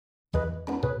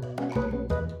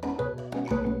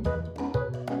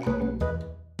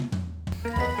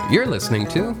You're listening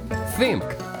to Think.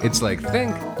 It's like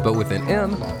think, but with an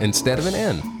M instead of an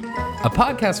N. A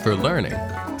podcast for learning.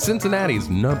 Cincinnati's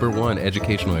 #1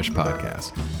 educational-ish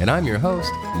podcast. And I'm your host,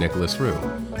 Nicholas Rue.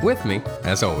 With me,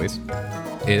 as always,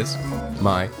 is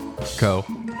my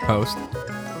co-host,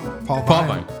 Paul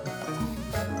Vine.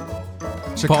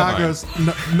 Chicago's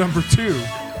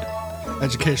 #2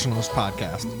 educationalist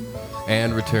podcast.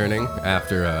 And returning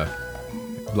after a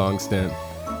long stint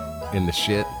in the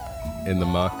shit, in the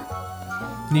muck,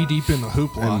 Knee deep in the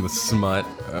hoopla. in the smut.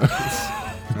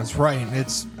 That's right.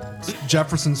 It's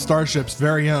Jefferson Starship's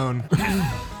very own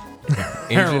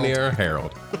Engineer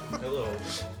Harold. Hello.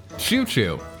 Choo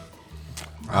choo.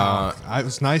 It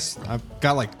was nice. I've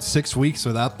got like 6 weeks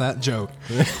without that joke.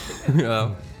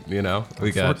 You know,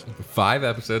 we got 5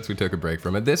 episodes. We took a break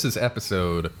from it. This is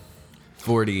episode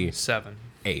 47.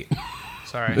 8.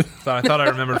 Sorry. I thought I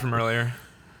remembered from earlier.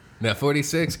 Now,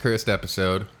 46, cursed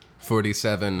episode.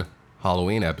 47,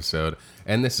 Halloween episode.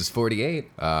 And this is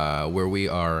 48, where we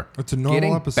are It's a normal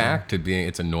getting episode. back to being,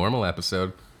 it's a normal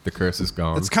episode. The curse is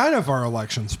gone. It's kind of our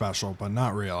election special, but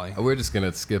not really. We're just going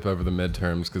to skip over the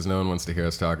midterms because no one wants to hear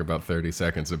us talk about 30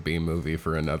 seconds of B-movie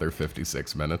for another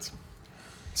 56 minutes.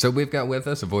 So we've got with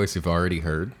us a voice you've already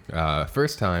heard.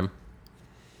 First time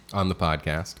on the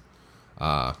podcast.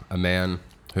 A man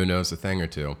who knows a thing or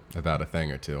two about a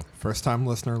thing or two. First time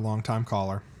listener, long time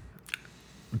caller.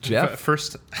 Jeff.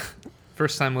 First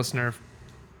time listener,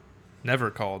 never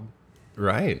called.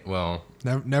 Right. Well,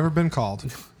 Never been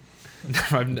called.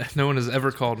 No one has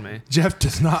ever called me. Jeff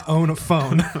does not own a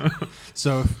phone.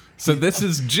 So this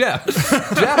is Jeff.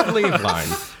 Jeff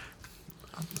Leveline,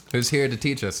 who's here to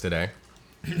teach us today.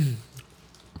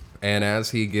 And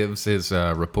as he gives his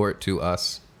report to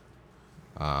us,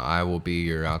 I will be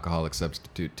your alcoholic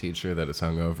substitute teacher that is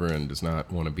hungover and does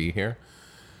not want to be here.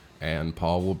 And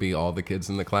Paul will be all the kids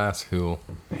in the class who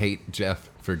hate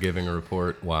Jeff for giving a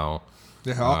report while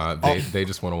they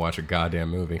just want to watch a goddamn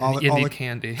movie. You need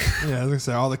candy. Yeah, I was gonna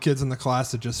say all the kids in the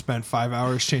class that just spent 5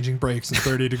 hours changing brakes in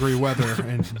 30-degree weather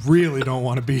and really don't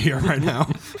want to be here right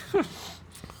now.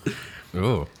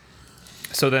 Ooh.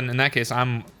 So then, in that case,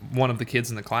 I'm one of the kids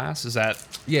in the class. Is that?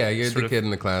 Yeah, you're sort the of kid in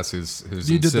the class who's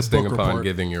You did the insisting book upon report.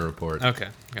 giving your report. Okay,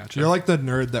 gotcha. You're like the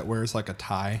nerd that wears like a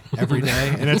tie every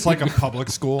day, and it's like a public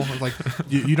school. Like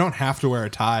you don't have to wear a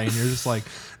tie, and you're just like,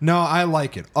 no, I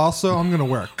like it. Also, I'm gonna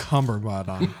wear a cummerbund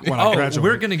on when I graduate.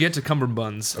 We're gonna get to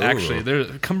cummerbunds. Ooh. Actually,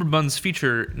 cummerbunds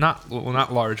feature not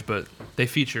large, but they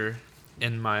feature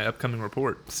in my upcoming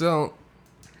report. So,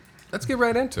 let's get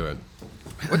right into it.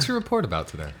 What's your report about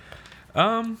today?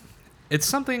 It's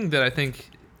something that I think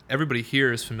everybody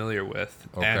here is familiar with,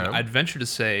 Okay. and I'd venture to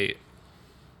say,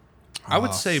 I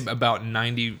would say about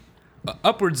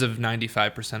upwards of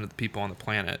 95% of the people on the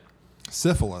planet.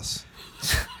 Syphilis.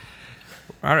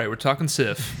 All right, we're talking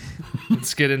Sif.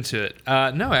 Let's get into it.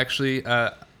 No, actually,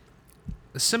 a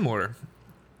similar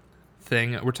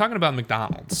thing. We're talking about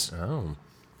McDonald's. Oh.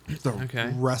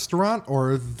 The restaurant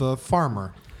or the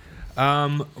farmer?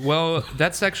 Well,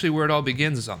 that's actually where it all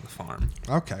begins, is on the farm.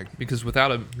 Okay, Because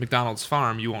without a McDonald's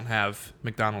farm, you won't have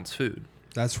McDonald's food.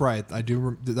 that's right. I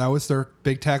do. That was their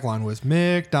big tagline: was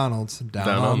McDonald's down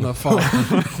Down on on the the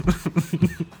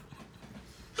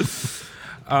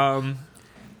farm.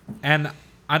 And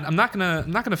I'm not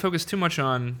gonna focus too much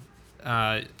on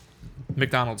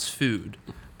McDonald's food,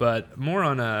 but more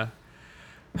on a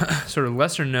sort of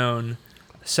lesser known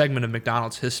segment of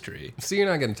McDonald's history. So you're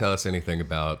not going to tell us anything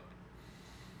about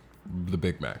the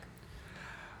Big Mac?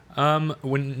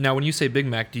 When you say Big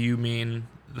Mac, do you mean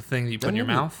the thing that you put in your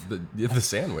mouth? The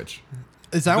sandwich.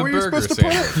 Is that The where you're burger supposed to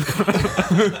put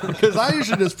it? Because I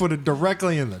usually just put it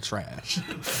directly in the trash.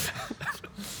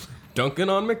 Dunkin'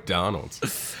 on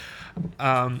McDonald's.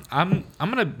 I'm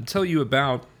gonna tell you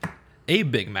about a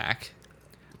Big Mac,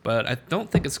 but I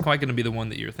don't think it's quite gonna be the one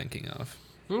that you're thinking of.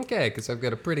 Okay, because I've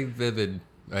got a pretty vivid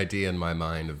idea in my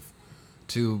mind of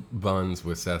 2 buns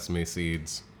with sesame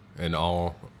seeds, an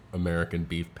all-American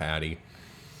beef patty,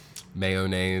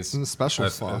 mayonnaise. And a special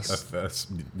sauce.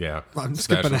 Yeah. I'm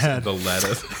skipping ahead. The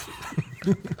lettuce.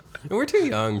 And we're too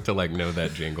young to know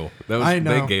that jingle. I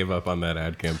know. They gave up on that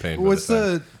ad campaign. Was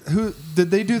who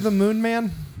did they do the Moon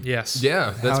Man? Yes. Yeah,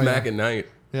 that's Hell yeah. Mac and Knight.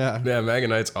 Yeah. Yeah, Mac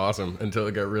and Knight's awesome until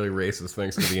it got really racist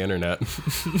thanks to the internet.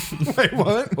 Wait,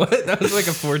 what? What? That was like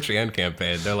a 4chan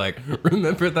campaign. They're like,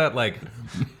 remember that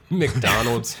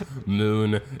McDonald's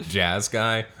Moon jazz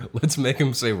guy? Let's make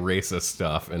him say racist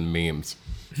stuff and memes.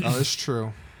 Oh, that's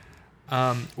true.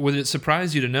 Would it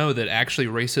surprise you to know that actually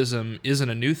racism isn't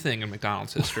a new thing in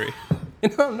McDonald's history?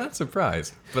 No, I'm not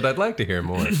surprised, but I'd like to hear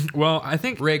more. Well, I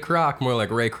think. Ray Kroc, more like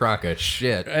Ray Kroc of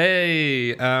shit.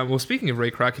 Hey, well, speaking of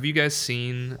Ray Kroc, have you guys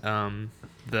seen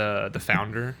the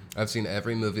Founder? I've seen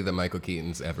every movie that Michael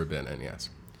Keaton's ever been in, yes.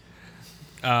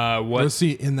 What? Was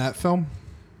he in that film?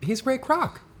 He's Ray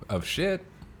Kroc of shit.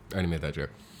 I already made that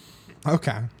joke.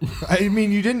 Okay. I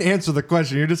mean, you didn't answer the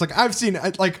question. You're just like, I've seen,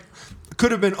 like,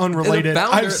 could have been unrelated.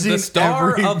 I've seen the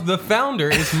star every... of The Founder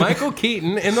is Michael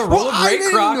Keaton in the role Well, of I Ray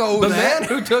didn't Kroc, know the that. man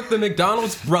who took the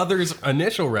McDonald's brothers'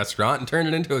 initial restaurant and turned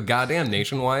it into a goddamn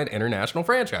nationwide international It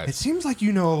franchise. seems like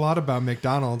you know a lot about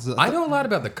McDonald's. I know a lot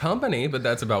about the company, but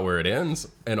that's about where it ends,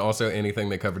 and also anything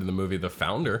they covered in the movie The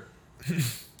Founder.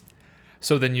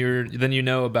 So then you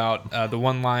know about the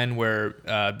one line where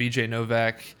BJ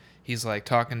Novak, he's like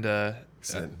talking to.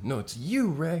 Said, no, it's you,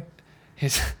 Ray.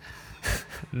 His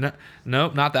no,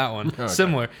 nope, not that one. Okay.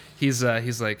 Similar. He's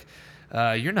like,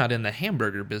 you're not in the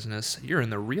hamburger business. You're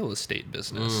in the real estate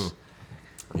business.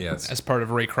 Yes. As part of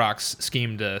Ray Kroc's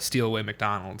scheme to steal away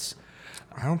McDonald's.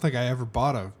 I don't think I ever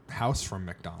bought a house from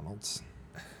McDonald's.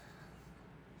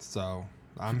 So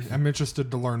I'm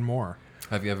interested to learn more.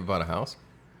 Have you ever bought a house?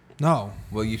 No.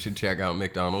 Well, you should check out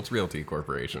McDonald's Realty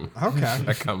Corporation. Okay.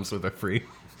 That comes with a free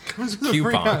Comes with a free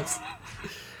coupon. house.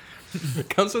 It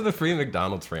comes with a free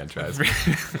McDonald's franchise.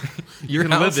 Your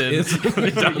can house live in. is a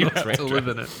McDonald's You have franchise. to live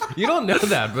in it. You don't know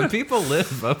that, but people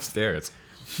live upstairs.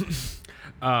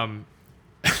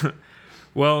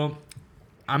 Well,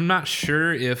 I'm not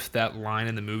sure if that line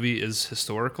in the movie is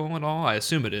historical at all. I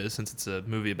assume it is, since it's a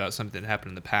movie about something that happened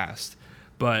in the past.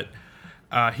 But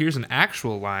here's an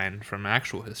actual line from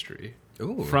actual history.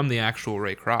 Ooh. From the actual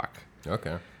Ray Kroc.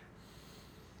 Okay.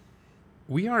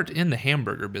 We aren't in the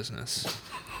hamburger business.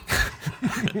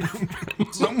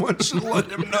 Someone should let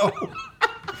him know.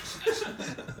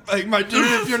 Like, my dude,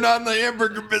 if you're not in the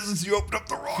hamburger business, you opened up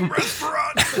the wrong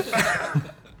restaurant.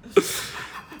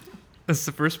 That's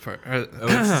the first part. Oh,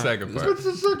 what's the second part? What's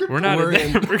the second We're not We're in the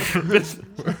in- hamburger business.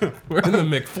 We're in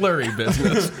the McFlurry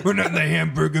business. We're not in the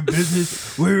hamburger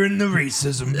business. We're in the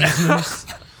racism business.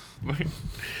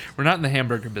 We're not in the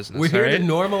hamburger business. We're here all to right?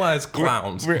 normalize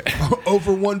clowns. We're,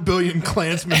 Over 1 billion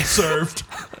Klansmen served.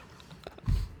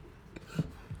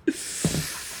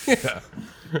 Yeah.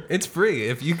 It's free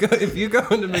if you go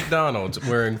into McDonald's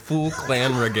wearing full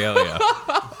Klan regalia.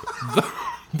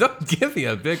 They'll give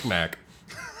you a Big Mac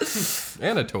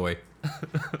and a toy.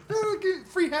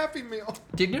 Free Happy Meal.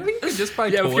 Did you know you could just buy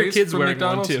yeah, toys if your kid's from wearing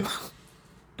McDonald's? one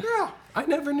too. Yeah. I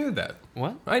never knew that.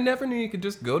 What? I never knew you could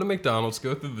just go to McDonald's,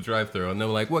 go through the drive-thru, and they're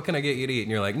like, "What can I get you to eat?"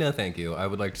 And you're like, "No, thank you. I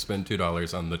would like to spend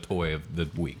 $2 on the toy of the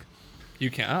week." You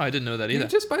can't. Oh, I didn't know that either. You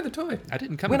just buy the toy. I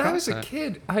didn't come When I across was a that.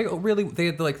 kid, they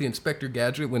had like the Inspector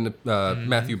Gadget when the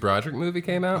Matthew Broderick movie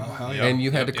came out, Oh, hell yeah. and you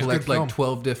had to Yep, collect good like film.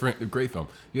 12 different great film.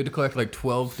 You had to collect like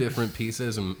 12 different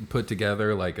pieces and put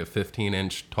together like a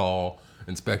 15-inch tall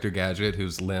Inspector Gadget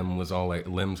whose limbs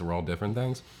were all different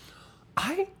things.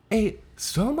 I ate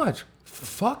so much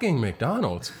fucking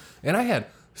McDonald's, and I had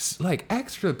like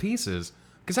extra pieces.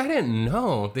 Because I didn't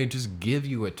know they just give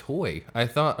you a toy. I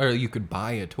thought, or you could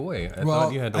buy a toy. I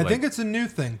thought you had to I think it's a new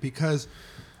thing because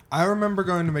I remember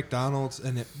going to McDonald's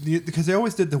and because they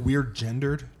always did the weird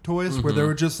gendered toys where they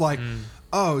were just like,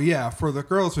 oh yeah, for the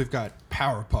girls we've got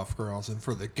Powerpuff Girls and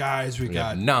for the guys we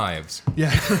got knives.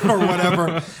 yeah or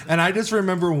whatever. And I just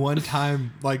remember one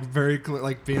time like very clear,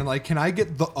 like being like, can I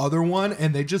get the other one?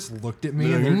 And they just looked at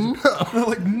me and they're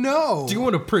like, no. Do you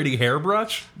want a pretty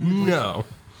hairbrush? No.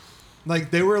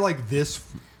 Like they were like this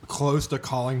close to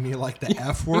calling me like the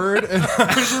F word, and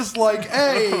I was just like,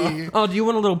 "Hey, Oh, do you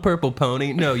want a little purple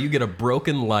pony? No, you get a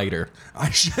broken lighter.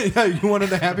 yeah, you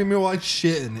wanted a Happy Meal? I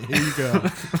shit, and here you go."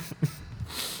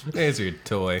 There's your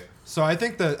toy. So I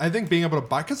think being able to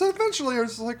buy, because eventually I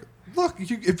was like, "Look,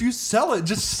 if you sell it,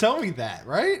 just sell me that,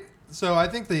 right?" So I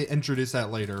think they introduced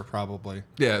that later, probably.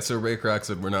 Yeah, so Ray Kroc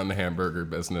said, "We're not in the hamburger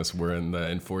business. We're in the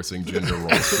enforcing gender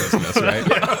roles business,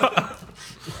 right?"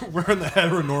 We're in the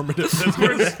heteronormative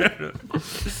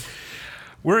business.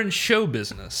 We're in show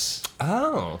business.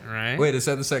 Oh. Right. Wait, is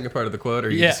that the second part of the quote, or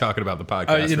are you Yeah. just talking about the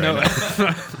podcast You know,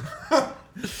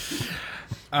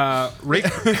 now? Ray,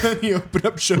 You open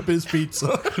up Showbiz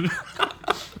Pizza.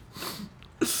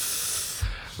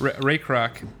 Ray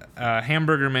Kroc,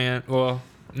 hamburger man. Well,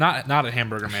 not a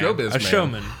hamburger man. Showbiz a man.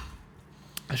 showman.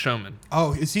 A showman.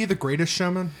 Oh, is he the Greatest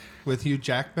Showman with Hugh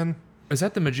Jackman? Is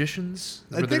that the Magicians?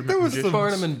 I Were there think that was the- magicians?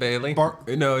 Barnum and Bailey. Bar-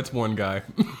 No, it's one guy.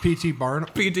 P.T. Barnum.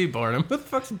 P.T. Barnum. Who the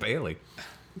fuck's Bailey?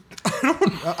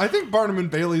 I think Barnum and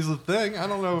Bailey's a thing. I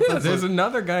don't know if Yeah, that's there's like,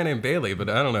 another guy named Bailey, but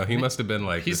I don't know. He must have been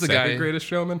like He's the the second guy- greatest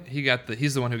showman.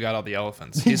 He's the one who got all the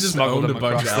elephants. He just smuggled owned a them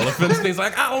bunch of across the- elephants, and he's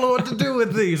like, I don't know what to do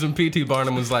with these. And P.T.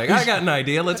 Barnum was like, I got an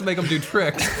idea. Let's make them do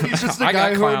tricks. he's just a I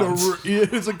guy got who owned clowns.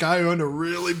 he's a guy who owned a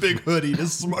really big hoodie to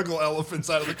smuggle elephants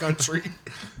out of the country.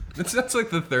 That's like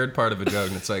the third part of a joke,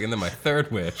 and it's like, and then my third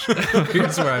wish.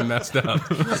 Here's where I messed up.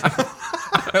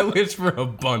 I wish for a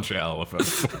bunch of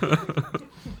elephants.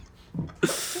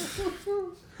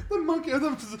 The monkey,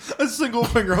 a single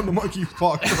finger on the monkey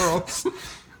paw girls.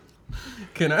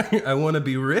 Can I want to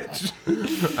be rich.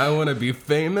 I want to be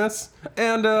famous.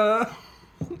 And, I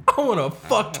want a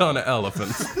fuck ton of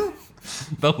elephants.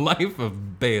 The Life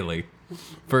of Bailey.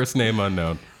 First name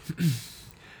unknown.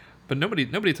 But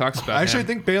nobody talks about I actually him.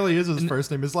 think Bailey is his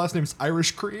first name. His last name's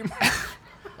Irish Cream.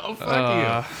 Oh, fuck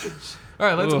you. All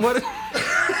right, let's... ugh.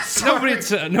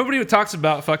 What? Nobody talks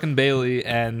about fucking Bailey,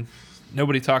 and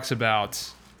nobody talks about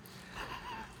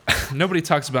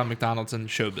McDonald's and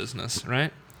show business,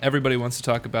 right? Everybody wants to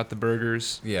talk about the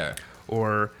burgers Yeah.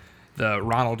 or the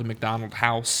Ronald McDonald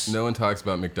House. No one talks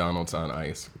about McDonald's on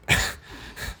ice.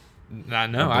 No, I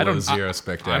Below don't. Zero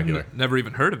Spectacular. I've never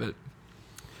even heard of it.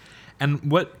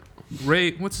 And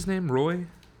what's his name?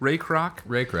 Ray Kroc?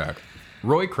 Ray Kroc.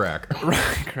 Roy Crack. Roy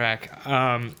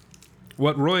Kroc.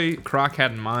 What Roy Kroc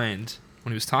had in mind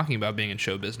when he was talking about being in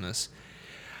show business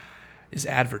is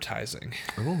advertising,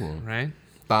 Ooh. right?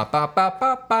 Ba ba ba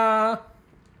ba ba.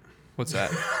 What's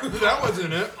that? That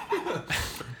wasn't it.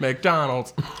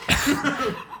 McDonald's.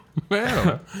 I don't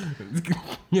know.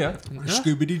 Yeah.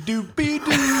 Scooby Dooby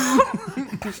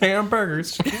Doo.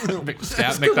 Hamburgers.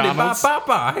 McDonald's. Ba ba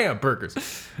ba. Hamburgers.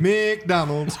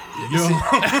 McDonald's. Yo.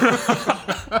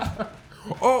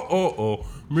 Oh.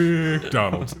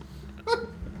 McDonald's.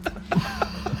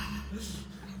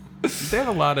 They have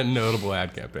a lot of notable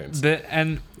ad campaigns. But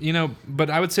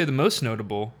I would say the most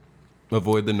notable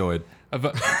Avoid the Noid.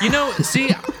 see,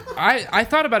 I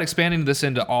thought about expanding this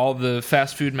into all the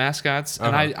fast food mascots,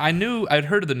 and I knew I'd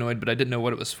heard of the Noid, but I didn't know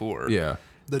what it was for. Yeah.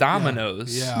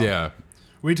 Domino's. Yeah. Yeah.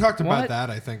 We talked about What? that,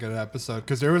 I think, in an episode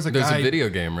because there was a There's guy. a video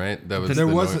game, right? That was There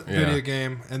the was a Noid- video yeah.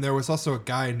 game, and there was also a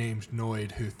guy named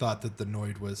Noid who thought that the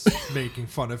Noid was making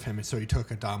fun of him, and so he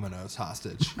took a Domino's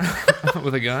hostage.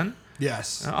 With a gun.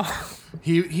 Yes, Oh.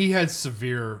 he had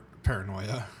severe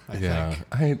paranoia. I Yeah.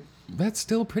 think. That's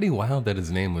still pretty wild that his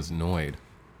name was Noid.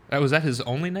 Was that his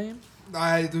only name?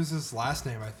 It was his last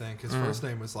name. I think his first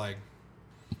name was like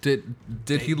Did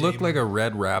he look Damon. like a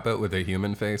red rabbit with a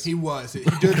human face? he was. He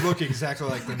did look exactly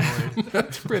like the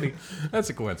Noid. That's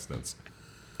a coincidence.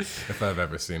 If I've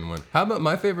ever seen one. How about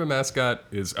my favorite mascot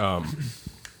is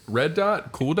Red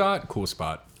Dot, Cool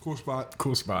Spot. Cool spot.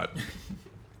 Cool Spot.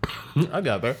 I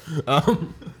got there.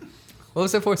 What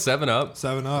was that for? 7-Up?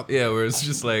 7-Up. Yeah, where it's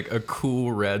just like a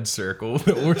cool red circle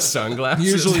that wore sunglasses.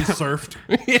 Usually surfed.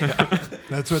 Yeah.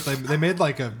 That's what they made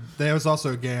like a. There was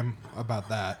also a game about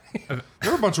that. There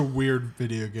were a bunch of weird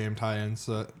video game tie-ins,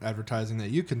 advertising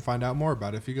that you can find out more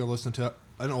about if you go listen to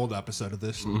an old episode of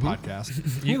this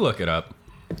podcast. You look it up.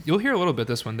 You'll hear a little bit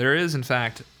this one. There is, in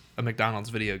fact, a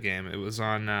McDonald's video game. It was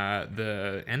on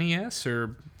the NES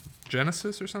or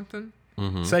Genesis or something.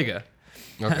 Sega.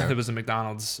 Okay. It was a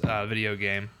McDonald's video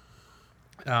game.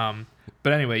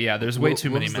 But anyway, yeah, there's way too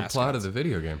many What was mascots. the plot of the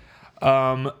video game?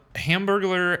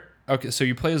 Hamburglar. Okay, so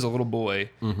you play as a little boy,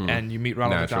 and you meet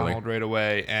Ronald Naturally. McDonald right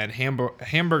away, and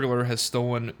Hamburglar has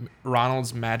stolen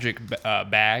Ronald's magic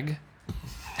bag,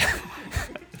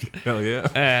 Hell yeah.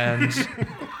 and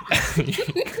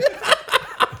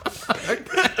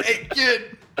Hey,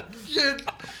 kid,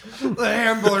 the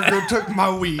hamburger took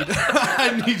my weed.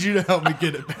 I need you to help me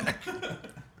get it back.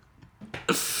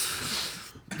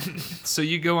 so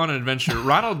you go on an adventure.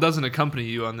 Ronald doesn't accompany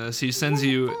you on this. He sends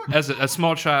you as a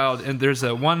small child, and there's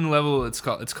a one level. It's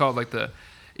called like the.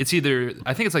 It's either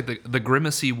I think it's like the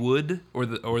Grimacy Wood or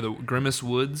the Grimace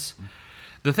Woods.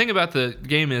 The thing about the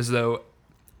game is though,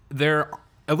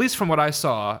 at least from what I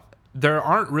saw, there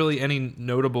aren't really any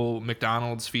notable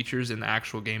McDonald's features in the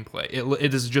actual gameplay.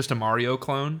 It is just a Mario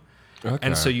clone, Okay.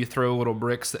 and so you throw little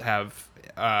bricks that have,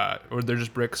 or they're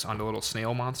just bricks onto little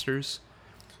snail monsters,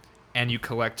 and you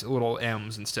collect little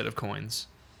M's instead of coins.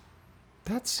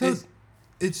 That's so...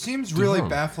 It seems really Dumb.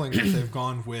 baffling that they've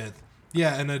gone with,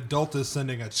 an adult is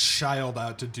sending a child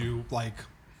out to do,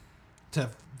 to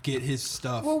get his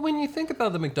stuff. Well, when you think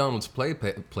about the McDonald's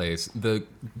place, the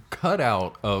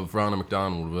cutout of Ronald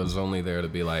McDonald was only there to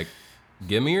be like,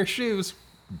 give me your shoes.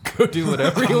 Go do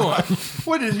whatever you want.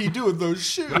 What did he do with those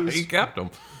He shoes? kept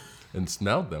them and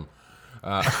smelled them.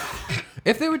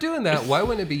 If they were doing that, why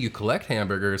wouldn't it be you collect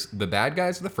hamburgers, the bad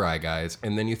guys are the fry guys,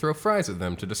 and then you throw fries at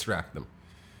them to distract them?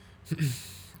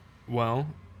 Well,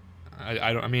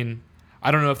 I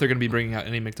don't know if they're going to be bringing out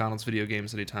any McDonald's video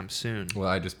games anytime soon. Well,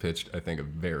 I just pitched, I think, a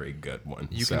very good one.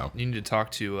 You need to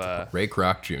talk to Ray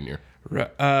Kroc Jr.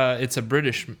 It's a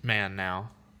British man now,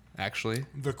 actually.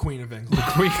 The Queen of England.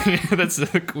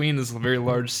 The Queen is a very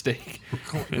large stake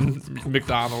in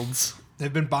McDonald's.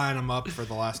 They've been buying them up for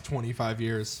the last 25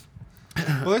 years.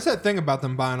 Well, there's that thing about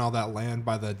them buying all that land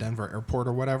by the Denver airport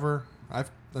or whatever. I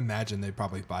imagine they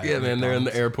probably buy it. Yeah, man, they're in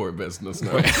the airport business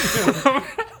now.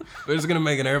 They're just going to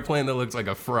make an airplane that looks like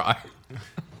a fry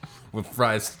with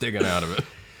fries sticking out of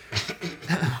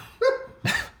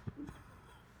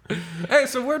it. Hey,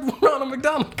 so where'd Ronald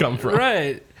McDonald come from?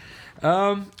 Right.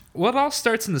 Well, it all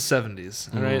starts in the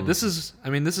 70s. All right. This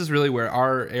is really where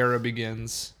our era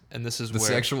begins, and this is The where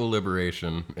sexual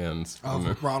liberation ends.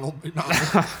 Of Ronald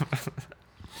McDonald.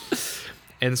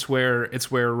 and it's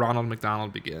where Ronald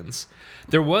McDonald begins.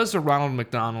 There was a Ronald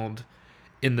McDonald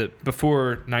before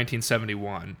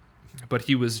 1971, but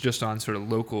he was just on sort of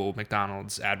local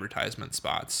McDonald's advertisement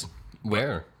spots.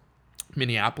 Where?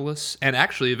 Minneapolis, and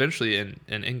actually eventually in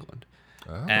England.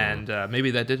 Oh. And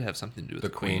maybe that did have something to do with The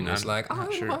Queen was like, I'm I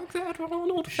not sure. like that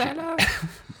Ronald fella.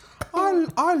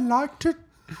 I like to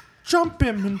jump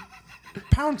him and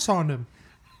pounce on him.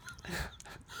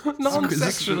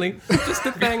 Non-sexually. Just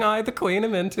the thing the Queen,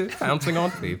 am into. Pouncing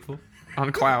on people.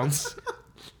 On clowns.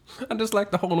 I just like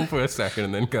to hold him for a second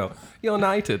and then go, you're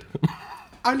knighted.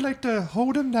 I like to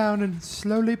hold him down and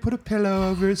slowly put a pillow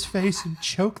over his face and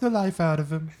choke the life out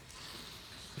of him.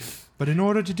 But in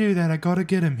order to do that, I gotta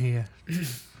get him here.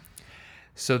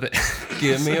 So that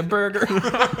Give me a burger.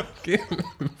 Give me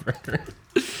a burger.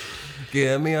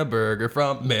 Give me a burger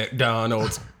from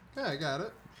McDonald's. Yeah, I got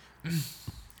it.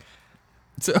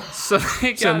 So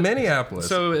Minneapolis.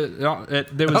 So there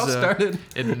it all was started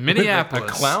in Minneapolis.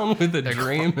 with a clown with a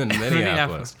dream in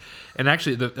Minneapolis. And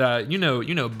actually, you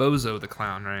know Bozo the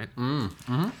clown, right?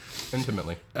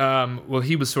 Intimately. Well,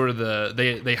 he was sort of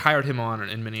they hired him on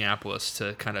in Minneapolis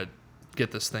to kind of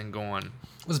get this thing going.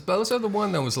 Was Bozo the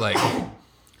one that was like,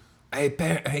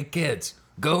 hey kids,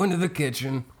 go into the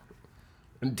kitchen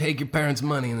and take your parents'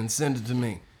 money and then send it to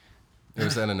me? Or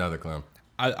is that another clown?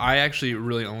 I actually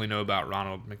really only know about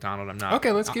Ronald McDonald. I'm not.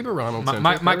 Okay, let's keep it Ronald.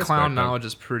 My clown knowledge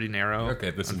is pretty narrow.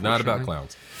 Okay, this is not about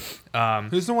clowns.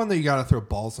 Who's the one that you gotta throw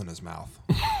balls in his mouth?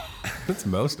 That's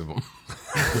most of them.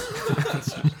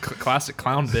 Classic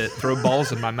clown bit. Throw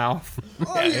balls in my mouth.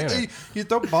 Oh, you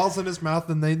throw balls in his mouth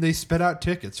and they spit out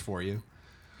tickets for you.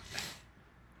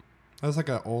 That was like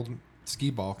an old skee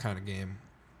ball kind of game.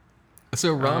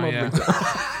 So Ronald McDonald.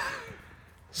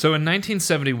 So in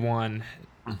 1971,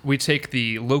 we take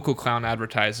the local clown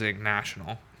advertising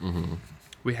national. Mm-hmm.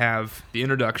 We have the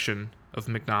introduction of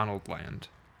McDonald Land.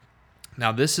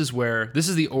 Now this is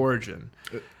the origin.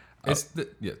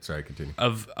 Sorry, continue.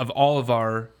 Of all of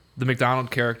the McDonald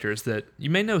characters that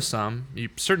you may know some, you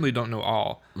certainly don't know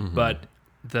all, but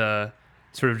the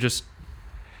sort of just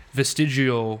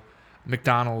vestigial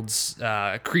McDonald's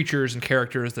creatures and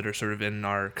characters that are sort of in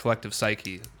our collective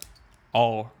psyche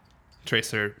all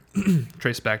trace back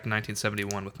to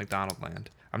 1971 with McDonald Land.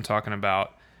 I'm talking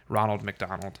about Ronald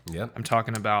McDonald. Yep. I'm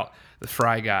talking about the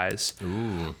Fry Guys,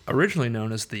 Ooh, originally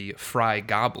known as the Fry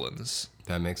Goblins.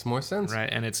 that makes more sense. Right,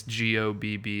 and it's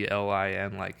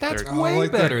Gobblin, like That's they're way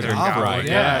like better the than goblin, fried.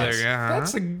 yeah. Yes. Yeah,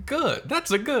 That's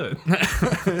a good.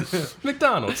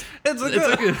 McDonald's. It's a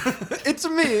good. It's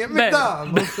me,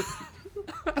 McDonald's.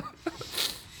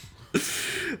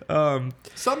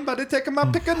 Somebody take my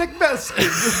picnic basket.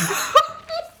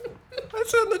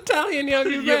 That's an Italian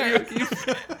Yogi Bear.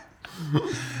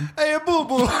 Hey, boo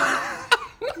boo.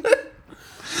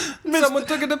 Someone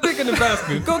took it to picnic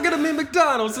basket. Go get him in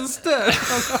McDonald's instead.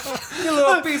 You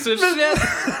little piece of shit.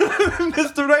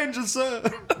 Mr. Ranger, sir.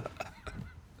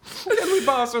 Can we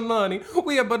borrow some money?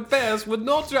 We are but bears with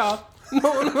no job. No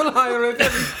one will hire a very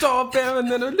tall bear and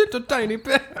then a little tiny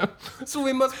bear. So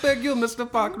we must beg you, Mr.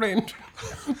 Park Ranger,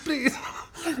 please,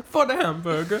 for the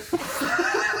hamburger.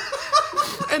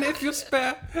 And if you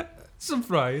spare, some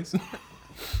fries.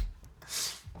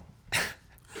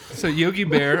 So Yogi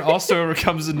Bear also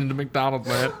comes into McDonald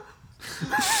Land.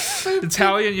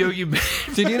 Italian Yogi Bear.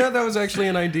 Did you know that was actually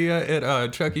an idea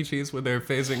at Chuck E. Cheese when they're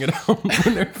phasing it out?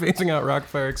 When they're phasing out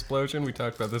Rockfire Explosion? We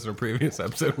talked about this in a previous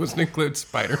episode. Was to include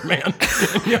Spider-Man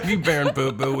and Yogi Bear and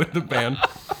Boo Boo with the band.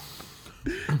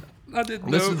 I didn't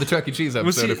This know. is the Chuck E. Cheese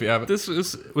episode if you haven't.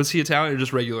 Was he Italian or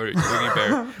just regular Yogi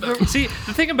Bear? See,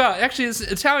 the thing about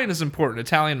Italian is important.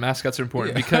 Italian mascots are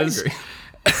important Yeah, I because agree.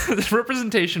 the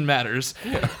representation matters.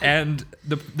 Yeah. And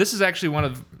this is actually one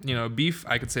of, beef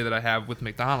I could say that I have with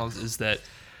McDonald's is that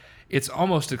it's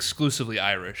almost exclusively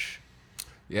Irish.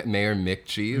 Yeah, Mayor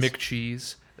McCheese.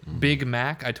 McCheese. Big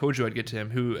Mac, I told you I'd get to him,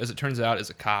 who, as it turns out, is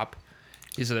a cop.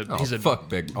 He's a fuck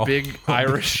Big. big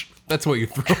Irish. That's why you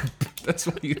throw. That's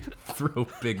why you throw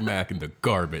Big Mac in the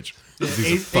garbage. 'Cause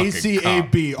he's a fucking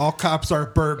cop. ACAB. All cops are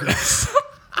burgers.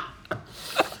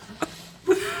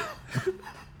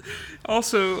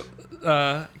 Also,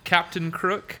 Captain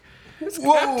Crook.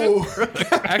 Whoa.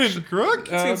 Actually, Crook?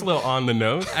 Seems a little on the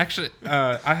nose. Actually,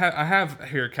 I have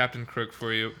here Captain Crook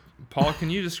for you. Paul, can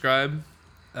you describe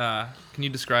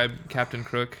Captain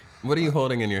Crook? What are you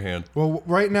holding in your hand? Well,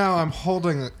 right now I'm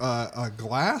holding a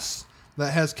glass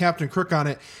that has Captain Crook on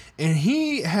it, and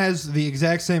he has the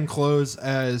exact same clothes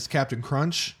as Captain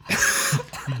Crunch,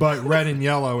 but red and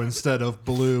yellow instead of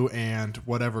blue and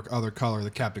whatever other color the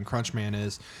Captain Crunch man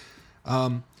is.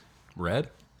 Red?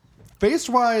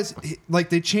 Face-wise, like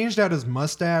they changed out his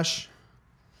mustache,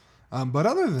 but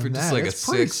other than For just that, like a it's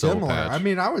pretty sick soul similar. patch. I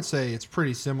mean, I would say it's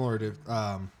pretty similar to.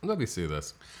 Let me see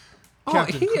this.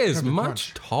 Captain he is Captain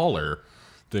much taller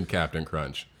than Captain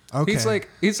Crunch. Okay.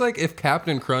 He's like if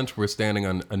Captain Crunch were standing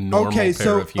on a normal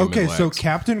pair of human legs. So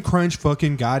Captain Crunch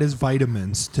fucking got his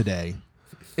vitamins today.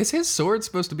 Is his sword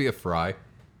supposed to be a fry?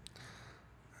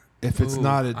 If it's Ooh,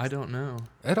 not, I don't know.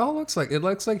 It looks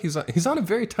like he's on a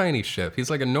very tiny ship. He's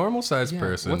like a normal sized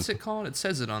person. What's it called? It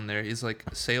says it on there. He's like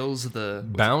sails the.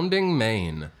 Bounding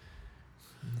Maine.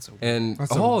 And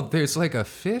there's like a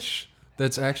fish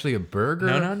that's actually a burger.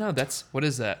 No. What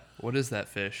is that? What is that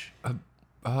fish?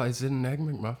 Is it an Egg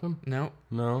McMuffin?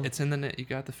 No. It's in the net. You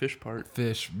got the fish part.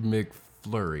 Fish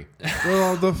McFlurry.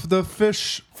 well, the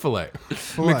fish Fillet.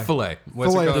 Fillet. McFillet.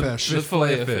 What's Fillet it of called? fish. The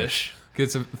fillet of fish.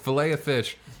 It's a fillet of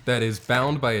fish that is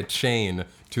bound by a chain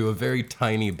to a very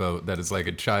tiny boat that is like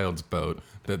a child's boat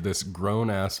that this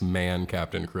grown-ass man,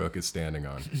 Captain Crook, is standing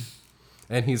on.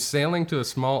 And he's sailing to a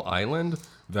small island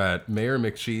that Mayor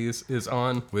McCheese is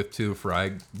on with two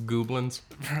fry goblins.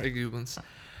 Fry goblins.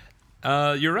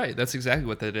 You're right. That's exactly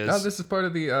what that is. Oh, this is part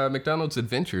of the McDonald's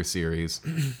Adventure series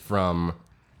from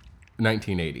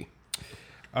 1980.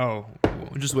 Oh,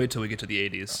 we'll just wait till we get to the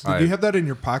 80s. Did you have that in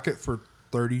your pocket for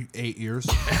 38 years?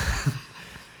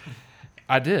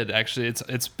 I did, actually.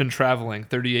 It's been traveling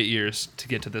 38 years to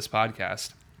get to this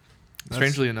podcast.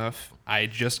 Strangely enough, I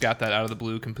just got that out of the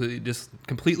blue,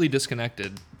 completely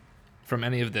disconnected from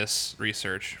any of this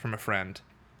research from a friend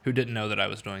who didn't know that I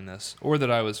was doing this or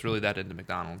that I was really that into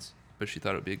McDonald's, but she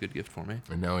thought it would be a good gift for me.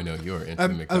 And now I know you're into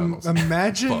McDonald's.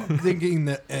 Imagine thinking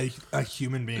that a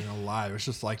human being alive is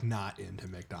just like not into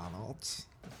McDonald's.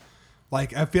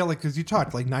 Like, I feel like, because you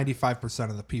talked, like 95%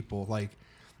 of the people, like,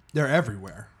 they're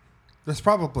everywhere. There's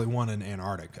probably one in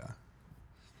Antarctica.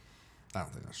 I don't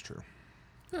think that's true.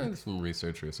 There's some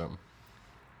research or something.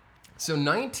 So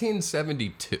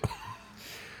 1972.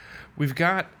 We've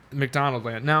got McDonald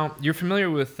Land. Now, you're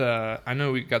familiar with, I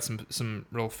know we got some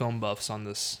real film buffs on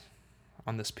this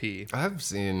P. I've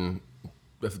seen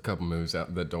a couple movies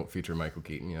out that don't feature Michael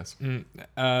Keaton, yes.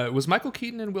 Was Michael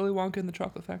Keaton in Willy Wonka and the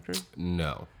Chocolate Factory?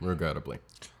 No, regrettably.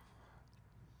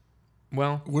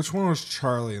 Well, Which one was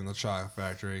Charlie in the Chocolate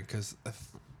Factory? Because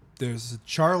there's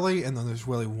Charlie and then there's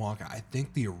Willy Wonka. I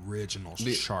think the original's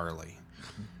Charlie.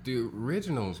 The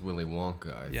original is Willy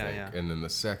Wonka, I think. Yeah. And then the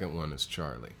second one is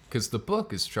Charlie. Because the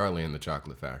book is Charlie and the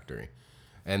Chocolate Factory.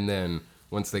 And then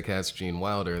once they cast Gene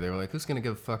Wilder, they were like, who's going to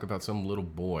give a fuck about some little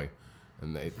boy?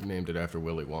 And they named it after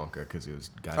Willy Wonka because he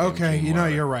was goddamn Okay, Gene you know,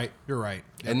 Wilder. you're right.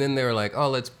 And then they were like, oh,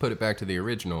 let's put it back to the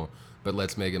original, but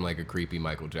let's make him like a creepy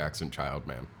Michael Jackson child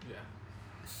man.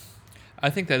 I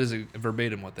think that is a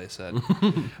verbatim what they said.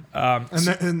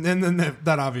 And then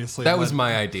that obviously That was led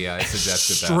my idea. I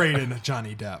suggested straight into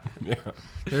Johnny Depp. Yeah.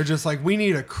 They're just like, we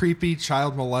need a creepy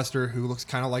child molester who looks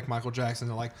kind of like Michael Jackson.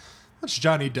 They're like, what's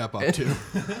Johnny Depp up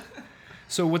to?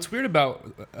 So what's weird about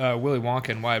Willy Wonka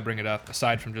and why I bring it up,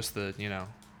 aside from just the,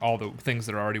 all the things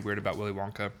that are already weird about Willy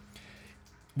Wonka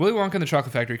and the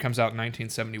Chocolate Factory comes out in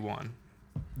 1971.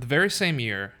 The very same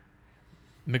year,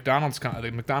 the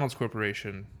McDonald's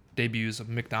Corporation debuts of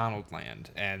McDonald Land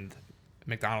and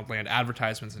McDonald Land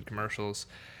advertisements and commercials.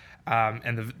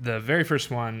 And the very first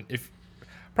one, if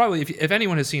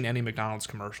anyone has seen any McDonald's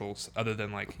commercials other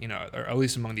than or at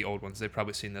least among the old ones, they've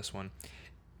probably seen this one.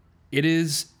 It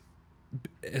is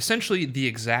essentially the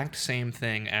exact same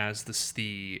thing as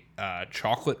the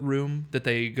chocolate room that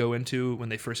they go into when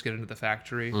they first get into the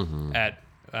factory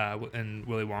in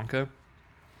Willy Wonka.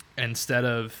 Instead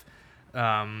of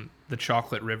the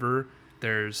chocolate river,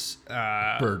 There's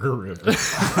Burger River.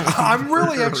 I'm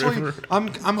really actually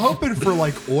I'm hoping for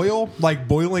like oil, like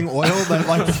boiling oil that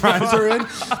like fries are in,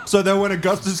 so that when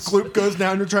Augustus Gloop goes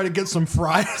down to try to get some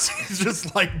fries, he's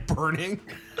just like burning.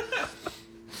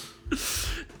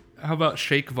 How about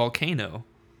Shake Volcano?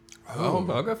 Oh,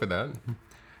 I'll go for that.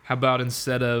 How about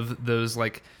instead of those,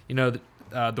 like, you know,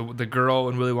 the girl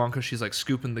in Willy Wonka, she's like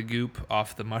scooping the goop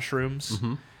off the mushrooms.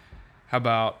 Mm-hmm. How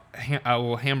about a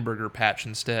little hamburger patch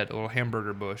instead, a little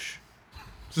hamburger bush?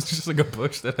 Just like a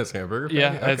bush that has hamburger patty?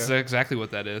 Yeah, Okay. that's exactly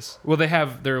what that is. Well,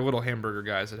 they're little hamburger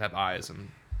guys that have eyes and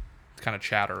kind of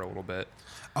chatter a little bit.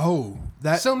 Oh,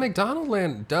 that So McDonald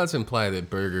Land does imply that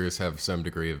burgers have some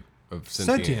degree of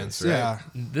sentience, right? yeah.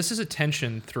 This is a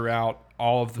tension throughout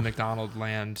all of the McDonald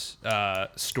Land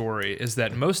story, is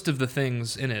that most of the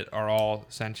things in it are all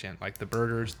sentient, like the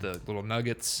burgers, the little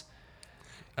nuggets.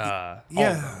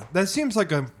 Yeah, that seems like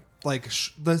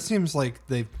that seems like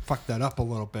they fucked that up a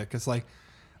little bit. Because like,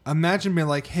 imagine being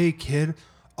like, "Hey kid,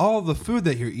 all the food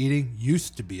that you're eating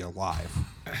used to be alive,"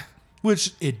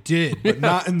 which it did, but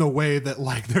not in the way that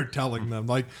like they're telling them.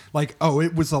 Like oh,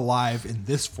 it was alive in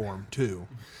this form too.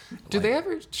 Do they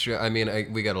ever show, I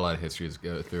mean, we got a lot of history to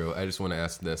go through. I just want to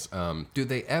ask this. Do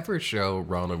they ever show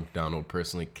Ronald McDonald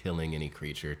personally killing any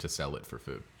creature to sell it for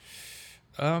food?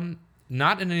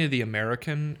 Not in any of the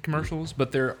American commercials,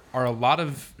 but there are a lot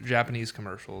of Japanese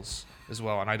commercials as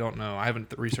well, and I don't know. I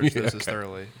haven't researched those as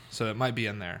thoroughly, so it might be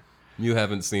in there. You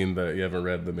haven't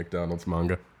read the McDonald's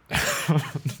manga?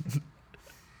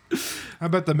 How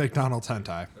about the McDonald's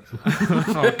hentai?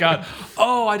 Oh God!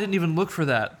 Oh, I didn't even look for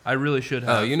that. I really should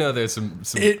have. Oh, you know, there's some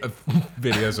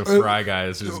videos of fry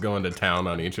guys just going to town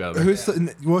on each other. Who's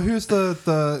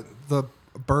the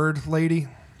bird lady?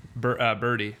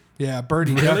 Birdie. Yeah,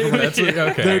 Birdie. Definitely.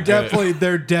 Okay.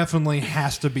 There definitely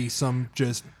has to be some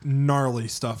just gnarly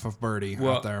stuff of Birdie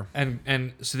out there.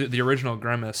 And so the original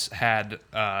Grimace had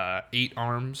 8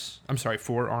 arms. I'm sorry,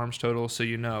 4 arms total. So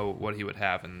you know what he would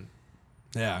have in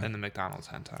the McDonald's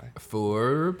hentai.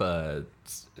 4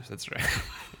 butts. That's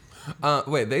right.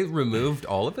 Wait, they removed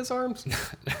all of his arms?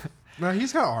 No,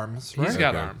 he's got arms, right? He's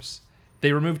got Okay. arms.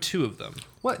 They removed 2 of them.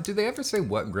 What? Do they ever say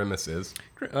what Grimace is?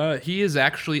 He is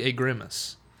actually a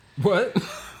Grimace. What?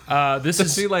 This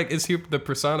Is he the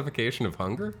personification of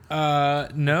hunger?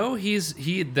 No,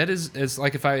 that is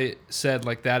like if I said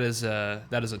like that is a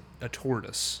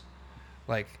tortoise.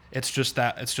 Like it's just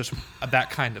that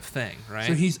kind of thing, right?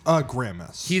 So he's a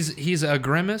grimace. He's a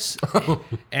Grimace,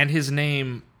 and his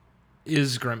name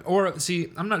is Grim. Or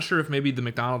see, I'm not sure if maybe the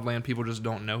McDonald Land people just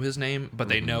don't know his name, but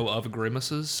they know of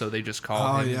Grimaces, so they just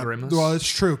call him Grimace. Well, it's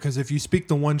true because if you speak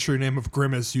the one true name of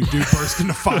Grimace, you do burst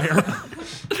into fire.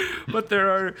 But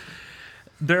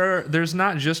there's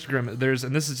not just Grimace.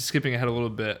 And this is skipping ahead a little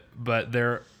bit, but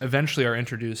there eventually are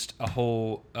introduced a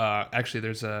whole. Actually,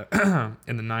 there's a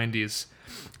in the 90s.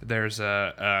 There's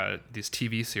these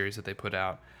TV series that they put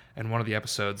out, and one of the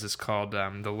episodes is called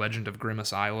 "The Legend of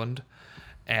Grimace Island,"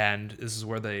 and this is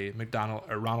where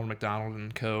Ronald McDonald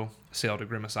and co. sail to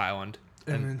Grimace Island.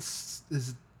 And is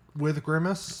it with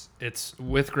Grimace? It's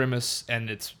with Grimace, and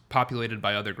it's populated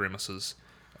by other Grimaces.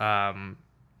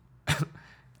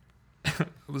 It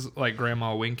was like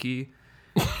Grandma Winky,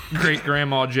 Great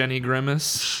Grandma Jenny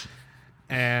Grimace,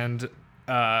 and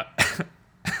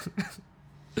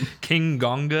King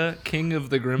Gonga, King of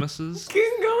the Grimaces.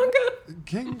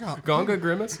 King Gonga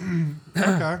Grimace?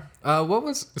 Okay.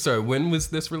 When was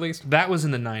this released? That was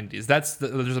in the 90s.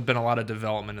 There's been a lot of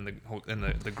development in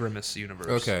the Grimace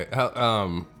universe. Okay.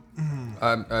 I'm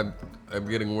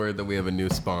getting word that we have a new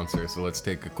sponsor, so let's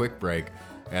take a quick break,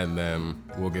 and then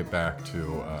we'll get back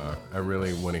to. I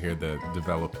really want to hear the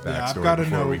developed Yeah, backstory I've got to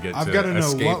before know. we get I've to got to know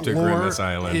escape what to lore Grimace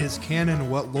Island. is canon,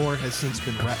 what lore has since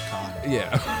been retconned.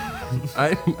 Yeah.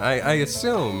 I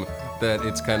assume that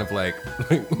it's kind of like.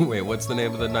 Wait, what's the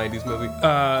name of the 90s movie?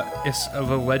 It's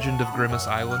The Legend of Grimace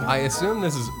Island. I assume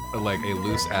this is like a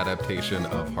loose adaptation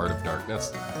of Heart of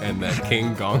Darkness, and that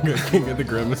King Gonga, King of the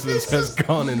Grimaces, has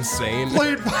gone insane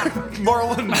Played by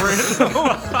Marlon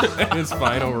Brando. in his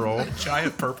final role.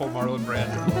 Giant purple Marlon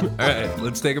Brando. All right,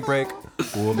 let's take a break.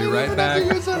 We'll be right I back.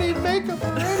 use any makeup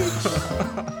already.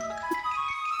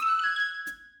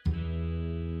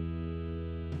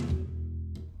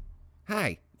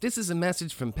 Hi, this is a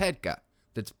message from PETG.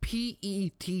 That's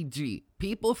PETG,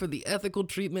 People for the Ethical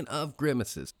Treatment of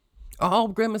Grimaces. All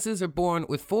grimaces are born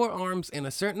with 4 arms and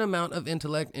a certain amount of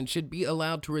intellect and should be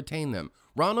allowed to retain them.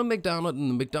 Ronald McDonald and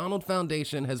the McDonald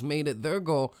Foundation has made it their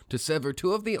goal to sever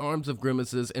 2 of the arms of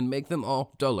grimaces and make them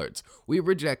all dullards. We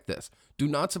reject this. Do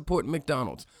not support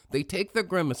McDonald's. They take their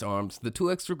grimace arms, the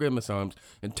 2 extra grimace arms,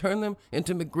 and turn them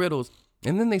into McGriddles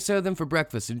And then they serve them for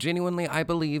breakfast, and genuinely, I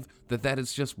believe that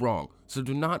is just wrong. So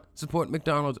do not support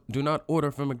McDonald's, do not order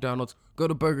from McDonald's, go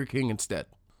to Burger King instead.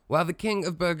 While the king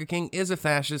of Burger King is a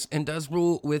fascist and does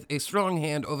rule with a strong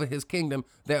hand over his kingdom,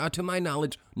 there are, to my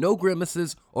knowledge, no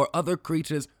grimaces or other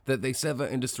creatures that they sever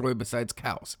and destroy besides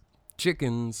cows,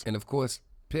 chickens, and of course,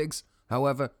 pigs.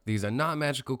 However, these are not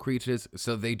magical creatures,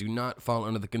 so they do not fall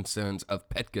under the concerns of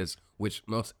Petkas, which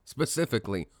most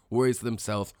specifically worries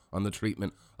themselves on the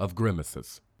treatment of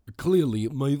grimaces. Clearly,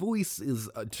 my voice is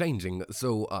changing,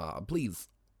 so please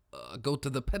go to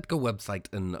the Petka website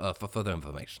and for further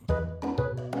information.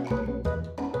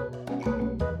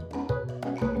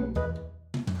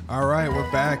 All right, we're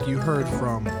back. You heard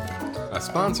from A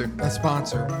sponsor.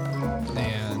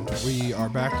 And we are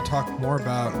back to talk more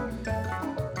about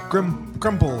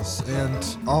Grumbles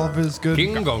and all of his good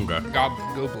King Gonga.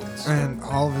 Goblins. and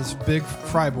all of his big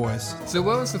fry boys. So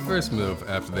what was the first move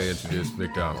after they introduced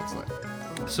McDonald's Land?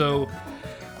 So,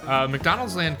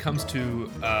 McDonald's Land comes to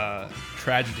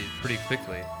tragedy pretty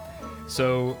quickly.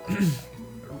 So,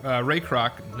 Ray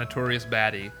Kroc, notorious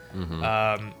baddie,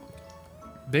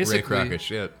 basically... Ray Kroc is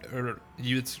shit.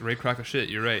 It's Ray Kroc of shit,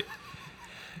 you're right.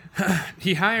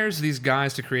 He hires these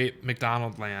guys to create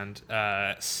McDonald Land.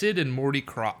 Sid and Morty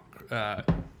Croft. Not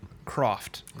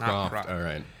Croft, Croft. all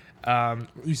right.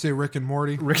 You say Rick and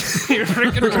Morty? Rick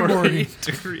and Morty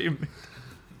to create...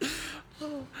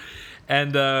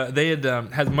 And they had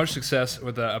had much success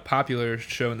with a popular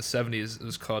show in the 70s. It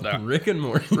was called Rick and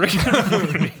Morty. Rick and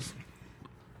Morty.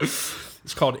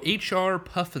 It's called HR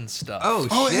Puffin Stuff.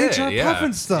 Oh, shit, HR yeah.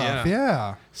 Puffin stuff.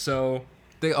 Yeah. So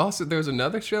There was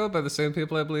another show by the same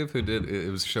people, I believe, who did, it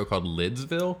was a show called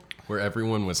Lidsville, where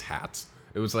everyone was hats.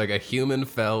 It was like a human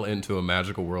fell into a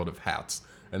magical world of hats,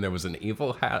 and there was an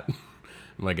evil hat,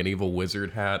 like an evil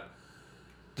wizard hat.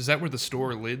 is that where the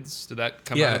store Lids? Did that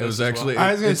come out Yeah, of it this was as I actually...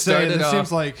 well? was going It to say, started it off-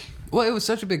 seems like... Well, it was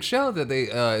such a big show that they,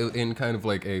 in kind of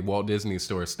like a Walt Disney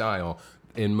store style,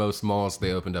 in most malls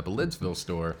they opened up a Lidsville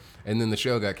store, and then the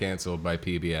show got canceled by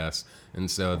PBS, and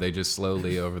so they just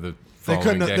slowly over the following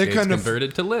couldn't- they decades couldn't have-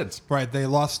 converted to Lids. Right,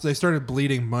 they started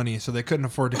bleeding money, so they couldn't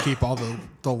afford to keep all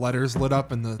the letters lit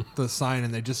up in the sign,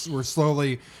 and they just were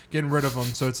slowly getting rid of them.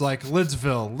 So it's like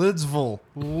Lidsville,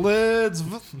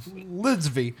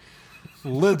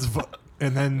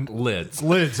 and then Lids.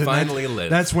 Lids. And Finally then Lids.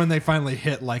 That's when they finally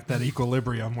hit like that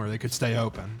equilibrium where they could stay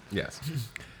open. Yes.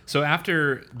 So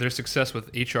after their success with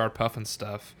HR Puffin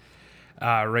Stuff,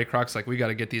 Ray Kroc's like, we got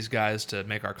to get these guys to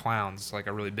make our clowns like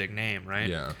a really big name, right?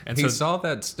 Yeah. And He so saw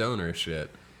that stoner shit,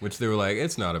 which they were like,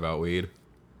 it's not about weed.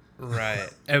 right,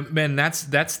 and man, that's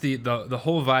the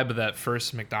whole vibe of that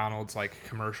first McDonald's like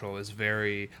commercial is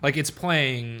very like it's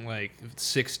playing like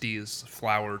 60s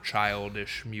flower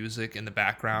childish music in the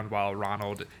background while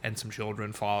Ronald and some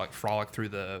children frolic through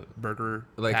the burger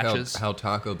Like patches. how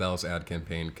Taco Bell's ad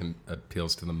campaign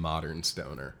appeals to the modern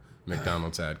stoner.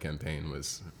 McDonald's ad campaign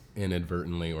was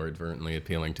inadvertently or advertently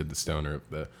appealing to the stoner of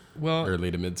the Well, early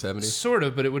to mid 70s. Sort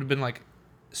of, but it would have been like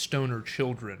stoner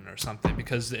children or something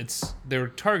because they were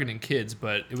targeting kids,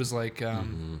 but it was like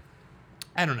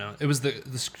I don't know. It was the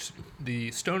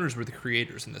stoners were the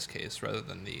creators in this case rather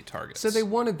than the targets. So they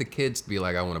wanted the kids to be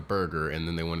like, I want a burger, and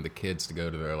then they wanted the kids to go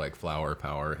to their like flower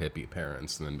power hippie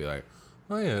parents and then be like,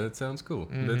 oh yeah, that sounds cool.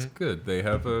 That's good. They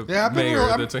have a Yeah, mayor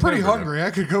I'm that's a pretty hamburger. hungry.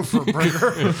 I could go for a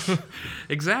burger.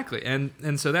 Exactly, and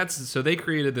so they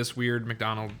created this weird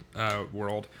McDonald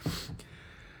world.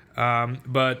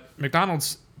 But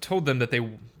McDonald's told them that they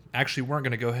actually weren't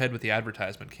going to go ahead with the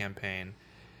advertisement campaign,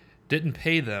 didn't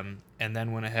pay them, and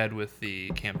then went ahead with the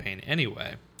campaign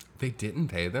anyway. They didn't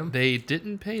pay them? They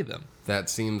didn't pay them. That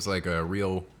seems like a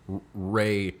real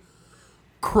Ray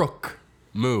Crook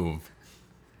move.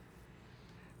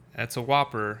 That's a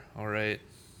Whopper, all right.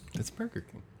 It's Burger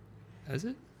King. Is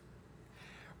it?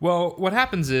 Well, what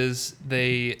happens is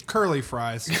they... Curly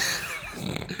fries.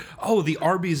 Oh, the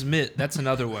Arby's Mitt. That's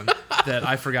another one that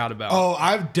I forgot about. Oh,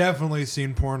 I've definitely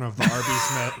seen porn of the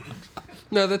Arby's Mitt.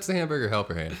 No, that's the Hamburger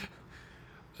Helper Hand.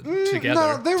 Together.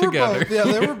 No, they were Together. both. Yeah,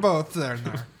 they were both there.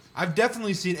 No. I've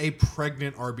definitely seen a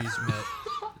pregnant Arby's Mitt.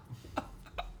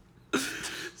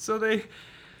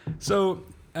 So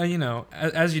you know,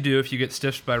 as you do if you get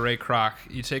stiffed by Ray Kroc,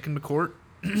 you take him to court,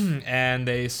 and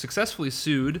they successfully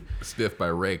sued Stiff by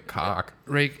Ray Cock.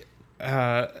 Ray.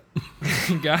 Got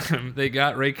him. They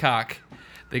got Ray Kroc.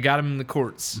 They got him in the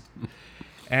courts,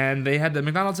 and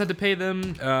McDonald's had to pay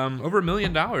them over $1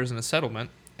 million in a settlement,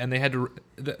 and they had to.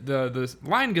 The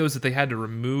line goes that they had to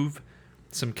remove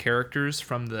some characters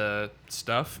from the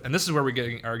stuff, and this is where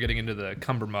we are getting into the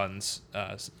Cumberbunds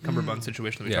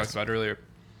situation that we Yes. talked about earlier.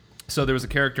 So there was a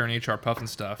character in HR Puffin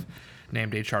Stuff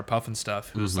named H.R. Puffenstuff,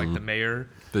 who's like the mayor.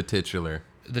 The titular.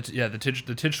 The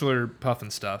titular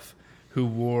Puffenstuff, who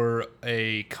wore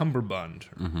a cummerbund.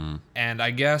 And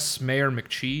I guess Mayor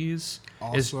McCheese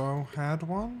Also had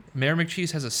one. Mayor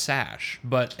McCheese has a sash,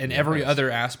 but in every other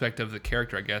aspect of the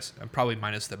character, I guess, probably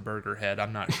minus the burger head,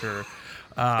 I'm not sure.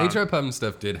 H.R.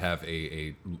 Puffenstuff did have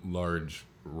a large,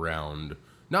 round,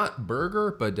 not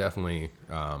burger, but definitely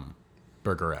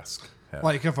burger-esque head.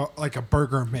 Like a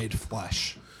burger made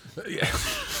flesh. Yeah.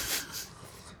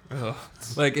 Ugh.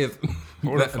 Like if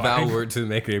Val were to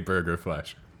make a burger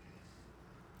flesh.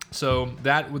 So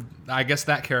I guess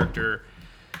that character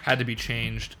had to be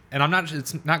changed, and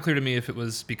it's not clear to me if it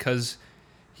was because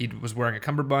he was wearing a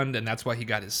cummerbund and that's why he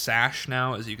got his sash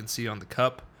now, as you can see on the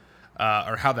cup,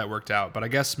 or how that worked out. But I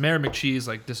guess Mayor McCheese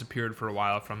like disappeared for a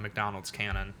while from McDonald's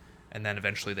canon, and then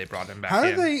eventually they brought him back How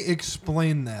in. do they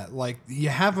explain that? Like, you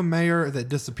have a mayor that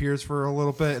disappears for a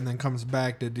little bit and then comes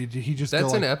back. Did he just That's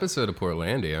go an like, episode of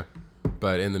Portlandia,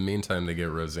 but in the meantime, they get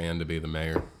Roseanne to be the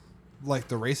mayor. like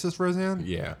the racist Roseanne?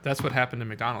 Yeah. That's what happened to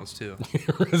McDonald's too.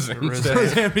 Roseanne said-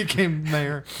 Roseanne became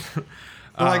mayor.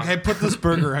 They're like, hey, put this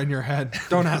burger on your head.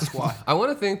 Don't ask why. I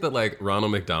want to think that like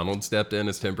Ronald McDonald stepped in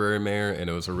as temporary mayor, and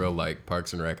it was a real like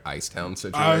Parks and Rec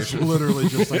Icetown I was situation. literally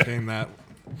just thinking that.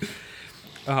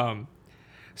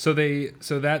 So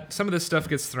that some of this stuff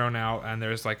gets thrown out, and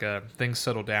there's like things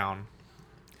settle down.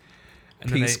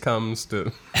 And Peace comes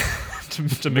to to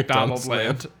McDonald's McDonald's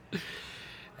land.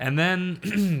 And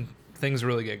then things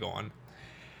really get going.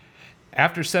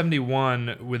 After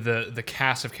 71, with the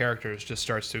cast of characters just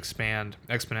starts to expand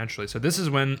exponentially. So this is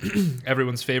when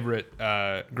everyone's favorite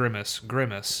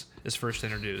Grimace is first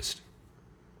introduced.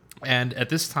 And at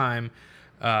this time,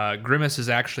 Grimace is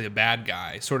actually a bad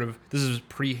guy. Sort of, this is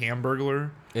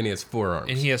pre-Hamburglar. and he has 4 arms.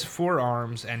 And he has 4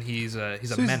 arms, and he's a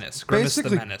So menace. Grimace the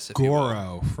basically Menace, if you will.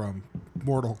 Goro from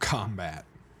Mortal Kombat.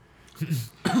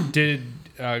 Did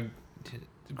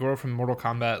Goro from Mortal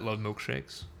Kombat love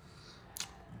milkshakes?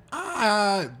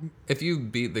 If you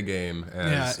beat the game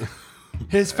as Yeah.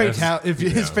 His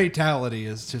fatality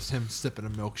is just him sipping a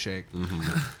milkshake.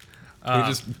 he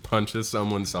just punches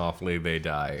someone softly, they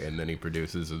die, and then he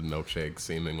produces his milkshake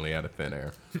seemingly out of thin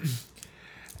air.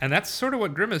 And that's sort of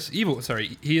what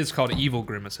he is called Evil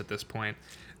Grimace at this point.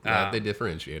 They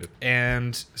differentiated.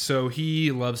 And so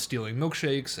he loves stealing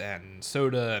milkshakes and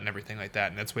soda and everything like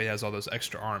that, and that's why he has all those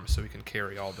extra arms so he can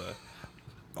carry all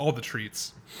the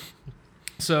treats.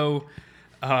 So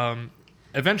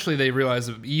eventually they realize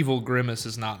that Evil Grimace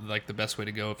is not like the best way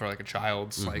to go for like a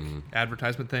child's like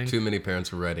advertisement thing. Too many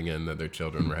parents were writing in that their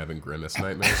children were having grimace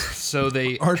nightmares. So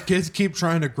they Our kids keep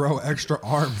trying to grow extra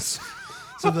arms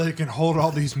so they can hold all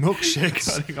these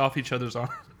milkshakes. cutting off each other's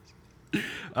arms.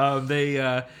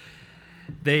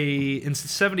 They in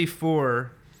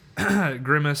 74,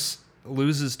 Grimace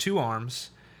loses 2 arms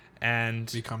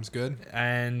and Becomes good.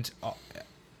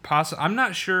 I'm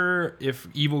not sure if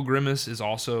Evil Grimace is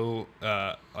also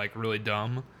like really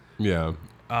dumb. Yeah.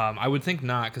 I would think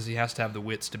not, because he has to have the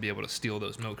wits to be able to steal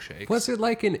those milkshakes. Was it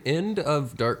like an end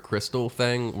of Dark Crystal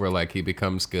thing where like he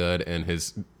becomes good and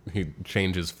he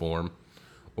changes form?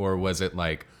 Or was it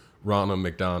like Ronald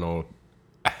McDonald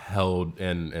held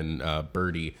and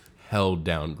Birdie held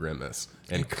down Grimace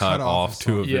and cut off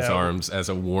 2 of his Yeah. arms as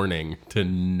a warning to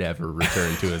never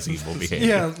return to his evil behavior?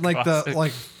 Yeah, like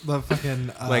Classic. the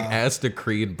fucking Like as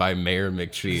decreed by Mayor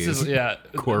McCheese. This is,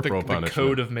 corporal the punishment.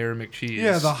 code of Mayor McCheese.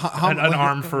 Yeah, an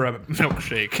arm for a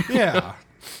milkshake. yeah,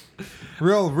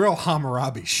 real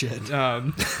Hammurabi shit.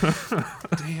 Damn.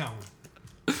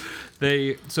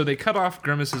 They cut off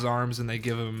Grimace's arms and they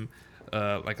give him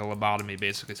like a lobotomy,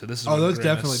 basically. So this is Oh, when those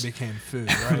Grimace- definitely became food,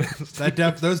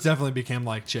 right? Those definitely became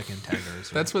like chicken tenders.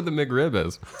 Right? That's what the McRib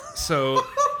is. So,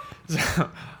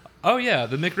 oh yeah,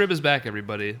 the McRib is back,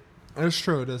 everybody. It's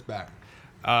true. It is back.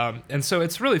 And so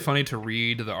it's really funny to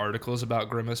read the articles about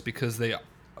Grimace because they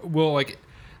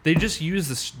just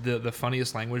use the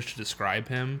funniest language to describe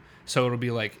him. So it'll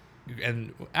be like,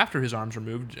 and after his arms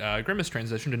removed, Grimace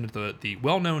transitioned into the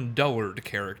well-known Dullard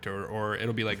character, or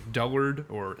it'll be like Dullard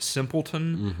or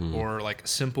Simpleton or like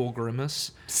Simple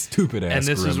Grimace. Stupid ass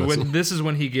And Grimace. this is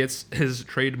when he gets his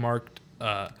trademarked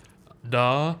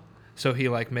duh. So he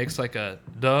like makes like a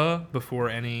duh before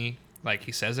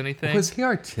he says anything. Was he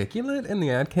articulate in the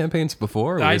ad campaigns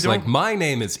before? Where I he's like, don't- my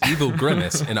name is Evil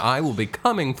Grimace, and I will be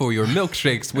coming for your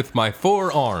milkshakes with my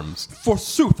 4 arms.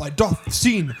 Forsooth, I doth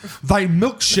seen thy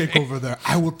milkshake over there.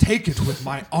 I will take it with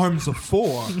my arms of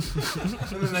 4. And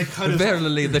then they cut his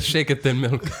Verily, the shaketh in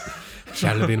milk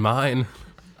shall be mine.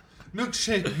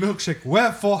 milkshake.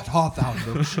 Wherefore art thou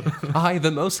milkshake? I,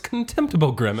 the most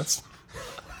contemptible Grimace.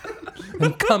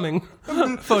 I'm coming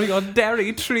for your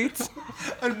dairy treats.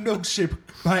 A milkshake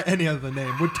by any other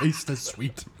name would taste as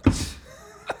sweet.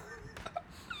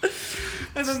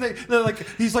 And then they're like,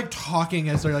 he's like talking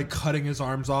as they're like cutting his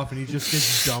arms off, and he just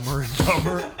gets dumber and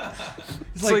dumber.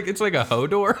 It's like a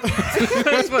Hodor.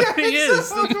 That's what he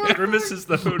is. Grimace is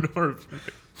the Hodor.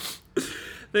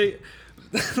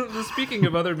 Speaking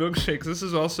of other milkshakes, this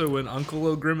is also when Uncle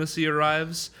O'Grimacy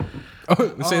arrives.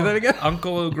 Oh, say that again.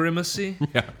 Uncle O'Grimacy.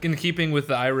 Yeah. In keeping with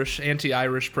the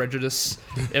anti-Irish prejudice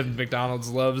of McDonald's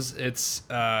loves, it's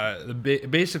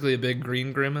basically a big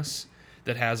green grimace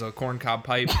that has a corncob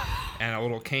pipe and a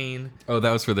little cane. Oh,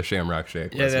 that was for the Shamrock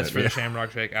Shake. Yeah, that's it? for the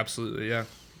Shamrock Shake. Absolutely, yeah.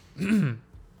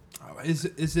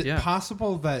 Is it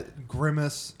possible that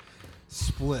Grimace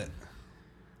split?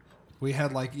 We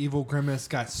had like Evil Grimace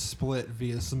got split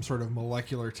via some sort of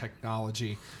molecular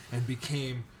technology and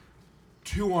became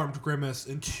 2-armed Grimace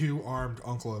and 2-armed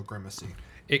Uncle O'Grimacy.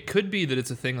 It could be that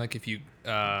it's a thing like if you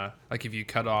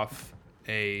cut off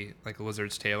a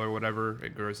lizard's tail or whatever,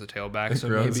 it grows the tail back. It so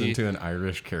grows maybe into an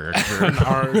Irish character.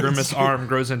 Grimace arm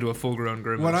grows into a full-grown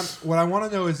Grimace. What I want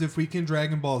to know is if we can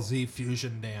Dragon Ball Z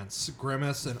fusion dance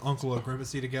Grimace and Uncle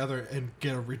O'Grimacy together and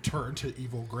get a return to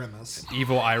Evil Grimace.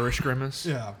 Evil Irish Grimace.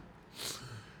 Yeah.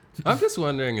 I'm just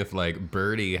wondering if like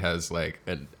Birdie has like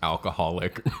an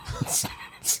alcoholic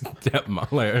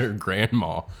stepmother or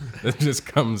grandma that just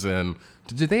comes in.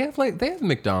 Do they have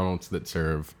McDonald's that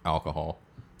serve alcohol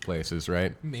places,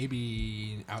 right?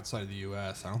 Maybe outside of the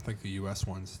U.S. I don't think the U.S.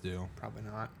 ones do. Probably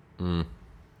not.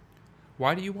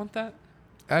 Why do you want that?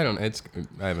 I have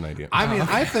an idea. I mean,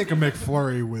 I think a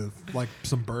McFlurry with like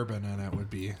some bourbon in it would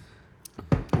be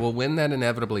Well, when that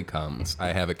inevitably comes, I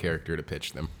have a character to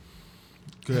pitch them.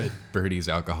 good. Birdie's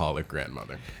alcoholic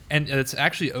grandmother. And it's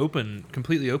actually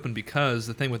completely open, because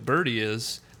the thing with Birdie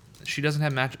is she doesn't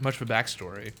have much of a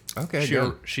backstory. Okay,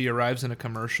 good. She arrives in a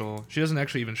commercial. She doesn't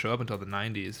actually even show up until the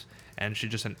 90s, and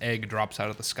an egg drops out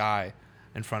of the sky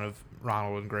in front of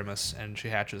Ronald and Grimace, and she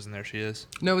hatches, and there she is.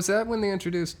 No, is that when they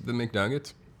introduced the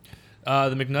McNuggets?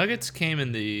 The McNuggets came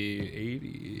in the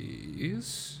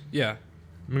 80s. Yeah.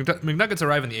 McNuggets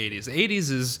arrive in the 80s. The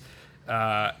 80s is...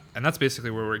 and that's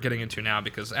basically where we're getting into now,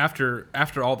 because after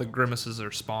all the Grimaces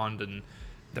are spawned and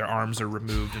their arms are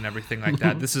removed and everything like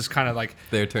that, this is kind of like...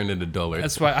 They're turned into dullards.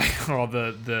 That's why I call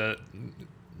the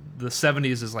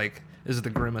 70s is the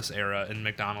Grimace era in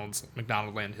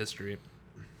McDonaldland history.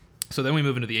 So then we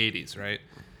move into the 80s, right?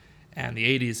 And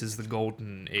the 80s is the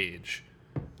golden age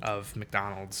of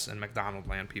McDonald's and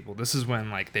McDonaldland people. This is when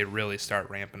like they really start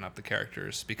ramping up the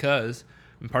characters, because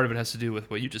part of it has to do with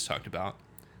what you just talked about,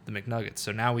 the McNuggets.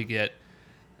 So now we get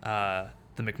the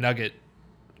McNugget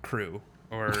crew,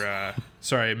 or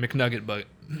McNugget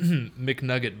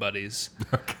buddies.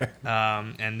 Okay.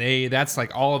 And that's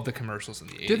like all of the commercials in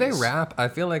the 80s. Do they rap? I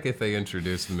feel like if they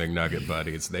introduce the McNugget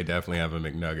buddies, they definitely have a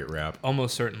McNugget rap.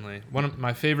 Almost certainly. One of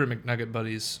my favorite McNugget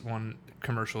buddies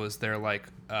commercial is they're like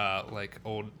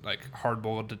old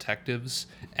hard-boiled detectives,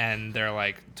 and they're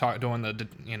like doing the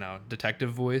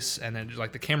detective voice, and then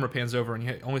like the camera pans over and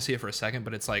you only see it for a second,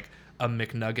 but it's like a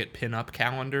McNugget pinup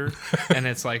calendar, and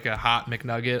it's like a hot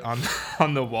McNugget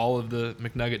on the wall of the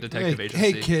McNugget detective agency.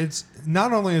 Hey kids,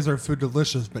 not only is our food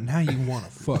delicious, but now you want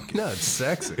to fuck. No, it's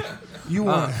sexy. You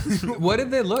want What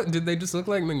did they look? Did they just look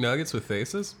like McNuggets with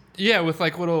faces? Yeah, with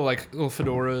like little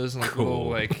fedoras and like little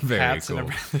like Very hats cool. and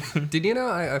everything. Did you know,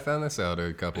 I found this out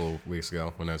a couple weeks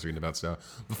ago when I was reading about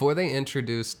stuff. Before they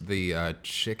introduced the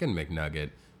chicken McNugget,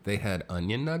 they had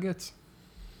onion nuggets.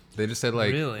 They just had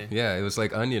like... Really? Yeah, it was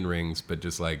like onion rings, but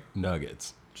just like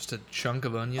nuggets. Just a chunk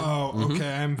of onion. Oh,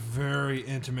 okay. I'm very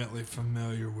intimately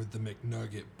familiar with the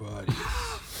McNugget buddies.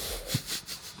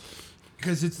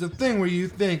 Because it's the thing where you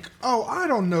think, oh, I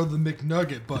don't know the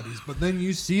McNugget buddies, but then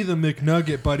you see the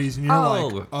McNugget buddies and you're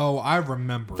like, oh, I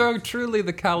remember. They're truly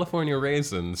the California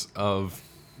raisins of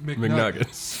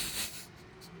McNuggets.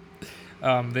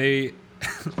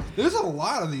 There's a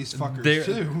lot of these fuckers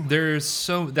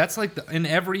too. That's like in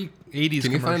every 80s Can you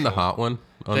commercial. find the hot one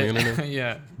on the internet?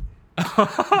 Yeah.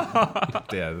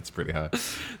 Yeah, that's pretty hot.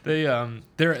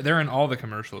 They're in all the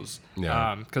commercials.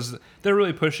 Yeah. Because they're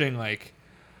really pushing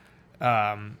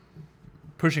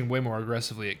pushing way more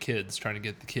aggressively at kids, trying to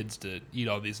get the kids to eat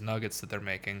all these nuggets that they're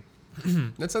making.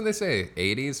 That's how they say.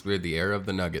 80s, we're the era of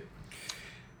the nugget.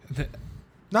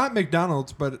 Not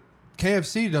McDonald's, but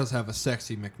KFC does have a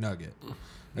sexy McNugget.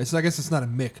 I guess it's not a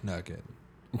McNugget.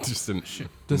 Just a Just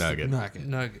nugget. a nugget.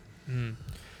 Nugget.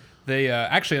 They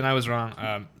actually, and I was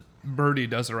wrong. Birdie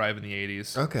does arrive in the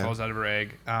 80s. Okay. Falls out of her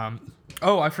egg.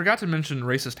 I forgot to mention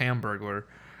Racist Hamburglar.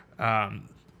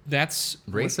 That's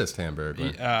Racist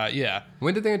Hamburglar. Yeah.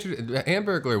 When did they introduce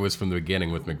Hamburglar? Was from the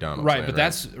beginning with McDonald's, Right, but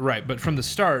that's right. But from the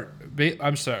start,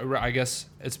 I'm sorry. I guess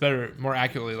it's better, more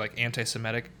accurately, like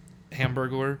anti-Semitic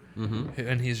Hamburglar,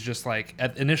 and he's just like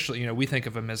initially, we think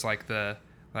of him as like the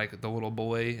little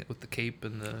boy with the cape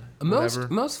and the whatever.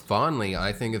 Most fondly,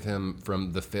 I think of him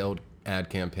from the failed ad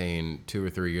campaign 2 or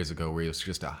 3 years ago, where he was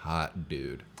just a hot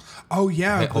dude. Oh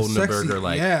yeah, holding a burger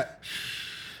like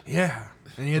yeah,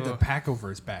 and he had the pack over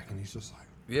his back, and he's just like.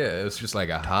 Yeah, it was just like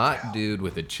a hot dude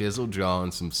with a chiseled jaw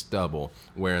and some stubble,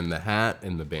 wearing the hat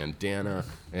and the bandana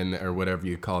or whatever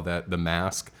you call that, the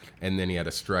mask, and then he had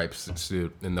a striped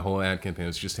suit, and the whole ad campaign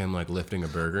was just him like lifting a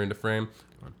burger into frame.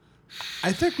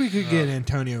 I think we could get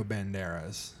Antonio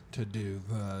Banderas to do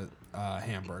the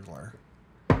Hamburglar.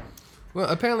 Well,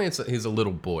 apparently he's a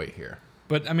little boy here.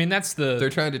 But I mean, they're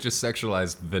trying to just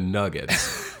sexualize the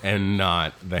nuggets and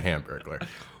not the Hamburglar.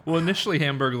 Well, initially,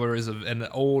 Hamburglar is an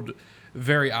old,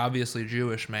 very obviously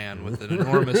Jewish man with an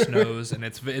enormous nose, and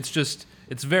it's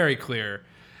very clear.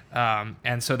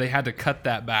 And so they had to cut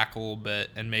that back a little bit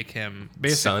and make him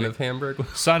basically son of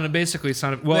Hamburglar. Son of.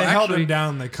 Well, they actually, held him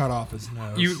down. They cut off his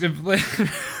nose.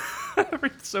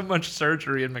 So much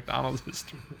surgery in McDonald's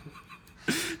history.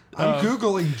 I'm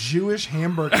Googling Jewish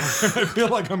hamburger. I feel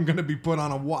like I'm going to be put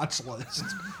on a watch list.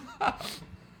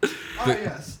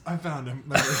 Yes. I found him.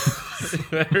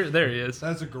 There he is.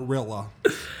 That's a gorilla.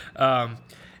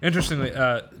 Interestingly,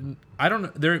 I don't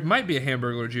know. There might be a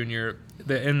Hamburglar Jr.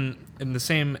 In the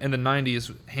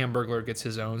 90s, Hamburglar gets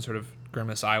his own sort of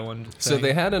Grimace Island thing. So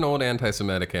they had an old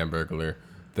anti-Semitic Hamburglar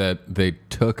that they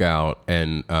took out,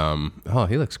 and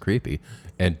he looks creepy,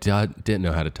 and didn't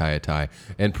know how to tie a tie,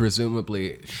 and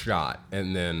presumably shot,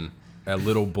 and then a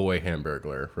little boy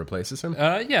Hamburglar replaces him.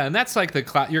 Yeah, and that's like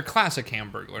your classic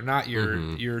Hamburglar, not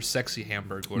your sexy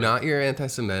Hamburglar. Not your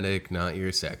anti-Semitic, not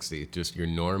your sexy, just your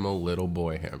normal little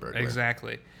boy Hamburglar.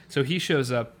 Exactly. So he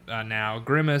shows up now.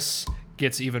 Grimace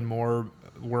gets even more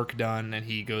work done, and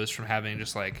he goes from having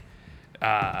just like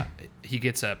he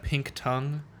gets a pink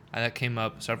tongue. That came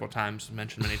up several times,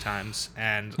 mentioned many times,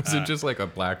 and was it just like a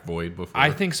black void before? I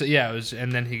think so. Yeah, it was,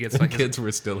 and then he gets like kids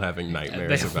were still having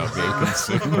nightmares about being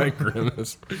consumed by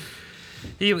Grimace.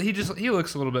 He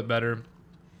looks a little bit better,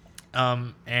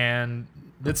 and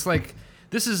it's like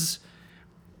this is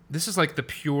like the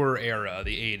pure era,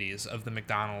 the '80s of the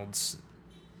McDonald's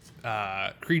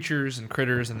creatures and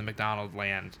critters in the McDonald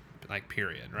land, like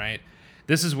period. Right.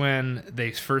 This is when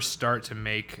they first start to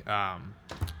make.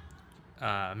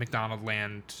 McDonald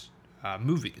Land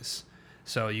movies.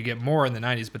 So you get more in the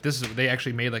 90s, but they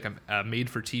actually made like a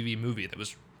made-for-TV movie that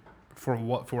was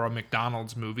for a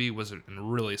McDonald's movie was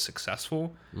really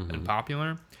successful and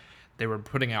popular. They were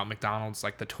putting out McDonald's,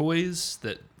 like the toys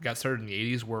that got started in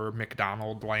the 80s were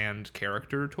McDonald Land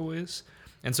character toys.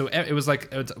 And so it was like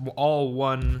it's all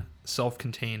one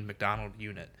self-contained McDonald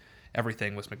unit.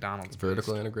 Everything was McDonald's.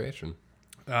 Vertical integration.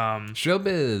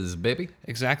 Showbiz, baby.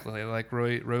 Exactly, like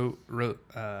Ray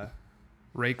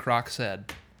Kroc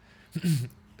said.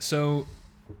 So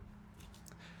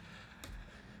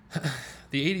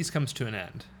the 80s comes to an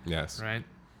end. Yes. Right?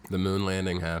 The moon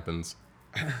landing happens.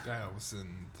 That was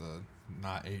in the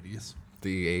not 80s.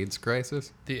 The AIDS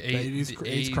crisis? The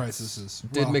AIDS crisis.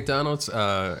 Did McDonald's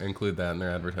include that in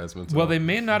their advertisements? Well, they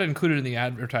may not include it in the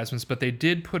advertisements, but they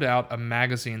did put out a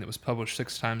magazine that was published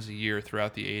 6 times a year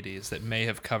throughout the 80s that may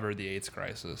have covered the AIDS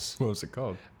crisis. What was it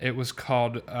called? It was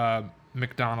called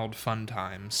McDonald Fun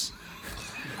Times.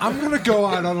 I'm going to go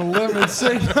out on a limb and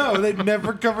say no, they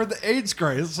never covered the AIDS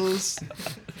crisis.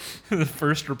 The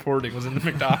first reporting was in the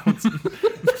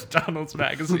McDonald's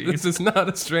magazine. This is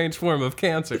not a strange form of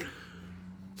cancer.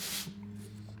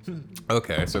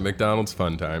 Okay, so McDonald's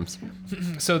Fun Times.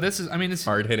 So this is, it's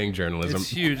hard-hitting journalism. It's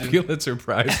huge. Pulitzer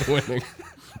Prize-winning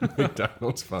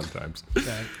McDonald's Fun Times.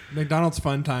 Yeah, McDonald's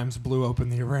Fun Times blew open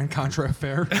the Iran-Contra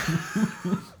affair.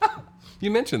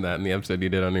 You mentioned that in the episode you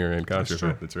did on the Iran-Contra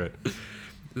affair. That's right.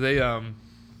 They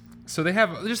so they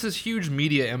have just this huge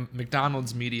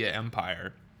McDonald's media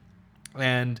empire,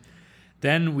 and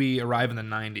then we arrive in the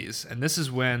 90s, and this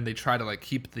is when they try to like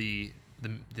keep the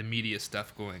media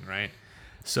stuff going, right?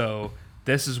 So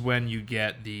this is when you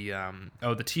get the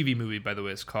TV movie, by the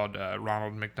way, is called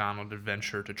Ronald McDonald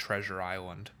Adventure to Treasure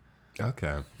Island.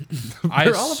 Okay.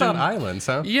 They're all about islands,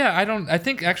 huh? Yeah, I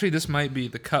think actually this might be,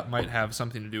 the cut might have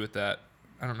something to do with that.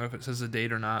 I don't know if it says the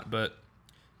date or not, but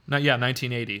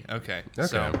 1980. Okay.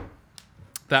 So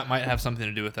that might have something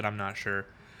to do with it. I'm not sure.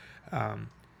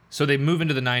 So they move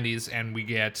into the 90s, and we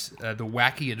get the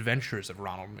Wacky Adventures of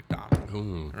Ronald McDonald.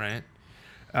 Ooh. Right?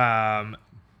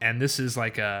 And this is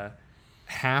like a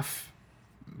half,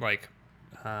 like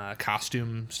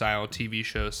costume style TV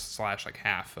show / like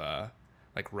half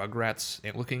like Rugrats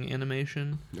looking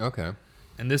animation. Okay.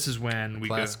 And this is when we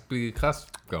go. Kluski.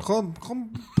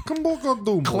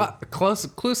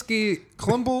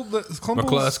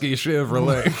 McCluskey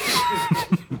Chevrolet.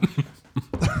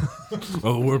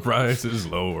 Lower prices,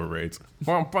 lower rates.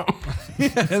 Yeah,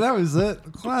 that was it.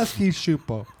 Klasky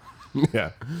Shupo.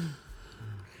 Yeah.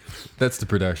 That's the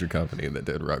production company that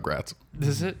did Rugrats.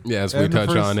 Is it? Yeah, as we And the touch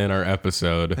first- on in our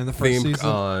episode. and the first themed season.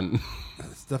 on.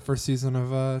 It's the first season of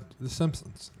The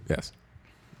Simpsons. Yes.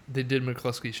 They did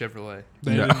McCluskey Chevrolet.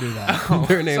 They No. didn't do that.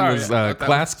 Their name sorry, was I thought that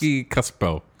Klasky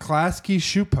Cuspo. Klasky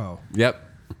Shupo. Yep.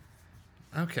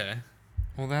 Okay.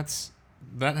 Well,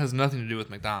 that has nothing to do with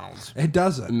McDonald's. It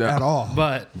doesn't No. at all.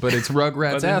 But But it's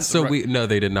Rugrats But then ass, so Rug- no,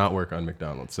 they did not work on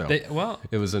McDonald's. So they it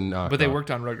was a knockoff. but they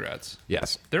worked on Rugrats.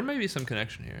 Yes. There may be some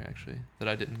connection here actually that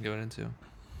I didn't go into.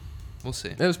 We'll see.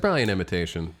 It was probably an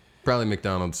imitation. Probably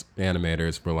McDonald's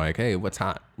animators were like, hey, what's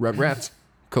hot? Rugrats?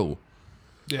 Cool.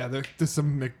 Yeah, there's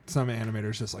some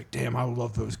animators just like, damn, I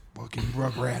love those fucking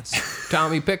Rugrats.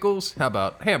 Tommy Pickles? How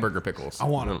about hamburger pickles? I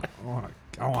want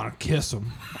to kiss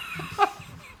them.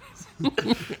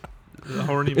 The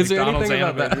horny Is there McDonald's anything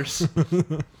about that?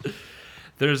 animators.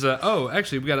 There's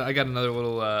actually I got another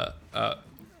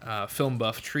little film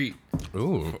buff treat.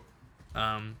 Ooh.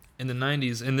 In the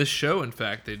 90s, in this show, in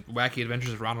fact, the Wacky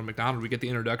Adventures of Ronald McDonald, we get the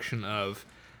introduction of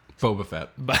Boba Fett.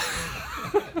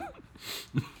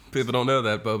 People don't know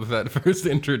that Boba Fett first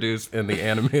introduced in the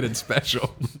animated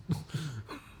special.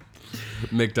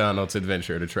 McDonald's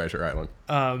Adventure to Treasure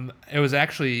Island. it was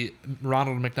actually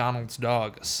Ronald McDonald's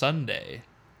dog, Sunday.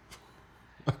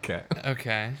 Okay.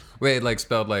 Okay. Wait, like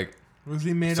spelled like Was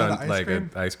he made out of ice like cream?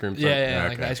 an ice cream? Yeah,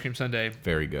 like Okay. the Ice Cream Sunday,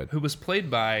 Very good. who was played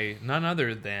by none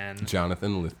other than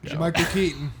Jonathan Lithgow. Michael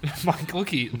Keaton. Michael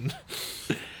Keaton.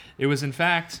 It was, in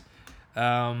fact,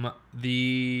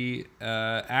 the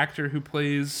actor who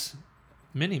plays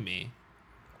Mini-Me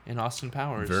in Austin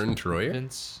Powers. Vern Troyer?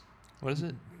 Vince, what is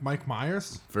it? Mike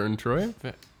Myers. Vern Troyer?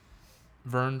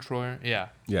 Vern Troyer? Yeah.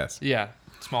 Yes. Yeah.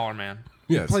 Smaller man.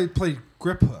 Yes. Played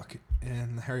Grip Hook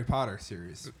in the Harry Potter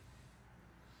series.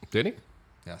 Did he?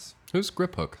 Yes. Who's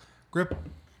Grip Hook? Grip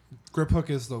Hook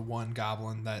is the one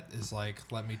goblin that is like,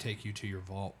 let me take you to your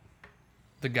vault.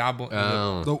 The goblin.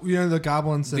 Oh. The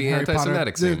goblins in The Harry Potter,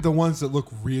 anti-Semitic scene. the ones that look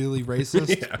really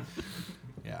racist. Yeah.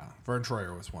 Yeah, Vern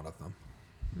Troyer was one of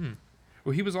them.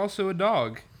 Well, he was also a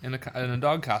dog in a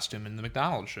dog costume in the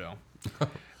McDonald's show.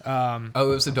 Oh, it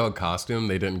was a dog costume.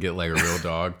 They didn't get like a real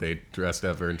dog. They dressed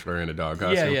up Vern Troyer in a dog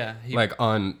costume. yeah. Like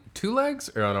on two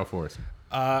legs or on all fours?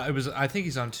 It was. I think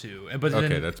he's on 2. But Okay,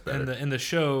 then that's better. In the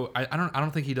show, I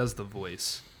don't think he does the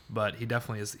voice, but he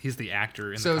definitely is. He's the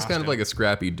actor in So the it's kind of costume. like a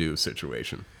Scrappy Doo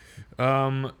situation.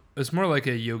 It's more like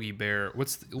a Yogi Bear.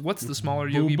 What's the smaller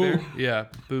Yogi Boo Boo. Bear? Yeah,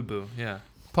 Boo Boo. Yeah.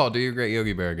 Paul, do your great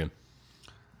Yogi Bear again.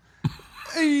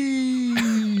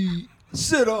 Hey,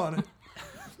 sit on it.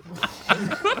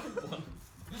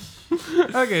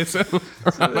 Okay, so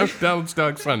McDonald's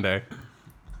Dog Sunday.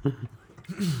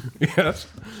 Yes.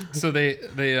 So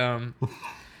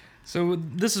so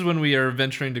this is when we are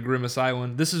venturing to Grimace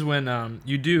Island. This is when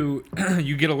you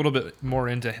get a little bit more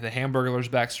into the Hamburglers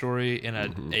backstory in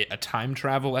a time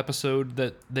travel episode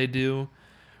that they do,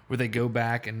 where they go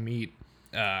back and meet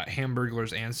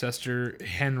Hamburglar's ancestor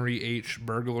Henry H.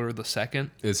 Burglar II.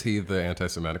 Is he the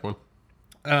anti-Semitic one?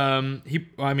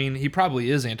 He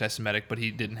probably is anti-Semitic, but he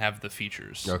didn't have the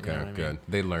features. you Okay, know what I mean? good.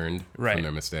 They learned Right. from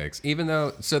their mistakes. Even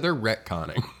though, so they're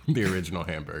retconning the original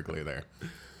Hamburglar there.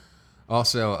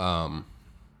 Also,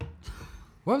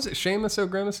 what was it? Seamus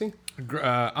O'Grimacy?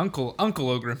 Uncle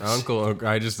Ogrims. Uncle,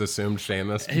 I just assumed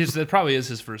Seamus. That probably is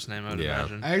his first name, I would Yeah.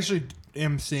 imagine. I actually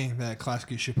am seeing that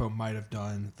Klasky Shupo might have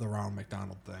done the Ronald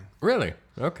McDonald thing. Really?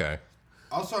 Okay.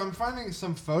 Also, I'm finding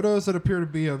some photos that appear to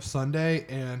be of Sunday,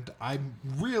 and I'm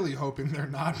really hoping they're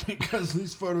not because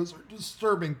these photos are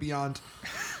disturbing beyond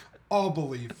all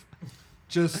belief.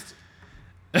 Just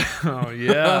Oh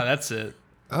yeah, that's it.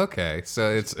 Okay, so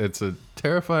it's a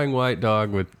terrifying white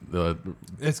dog with the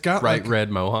it's got bright like, red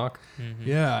mohawk.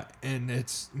 yeah, and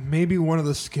it's maybe one of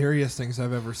the scariest things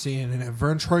I've ever seen. And if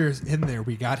Vern Troyer's in there,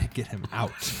 we got to get him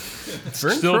out.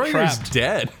 Vern still Troyer's trapped.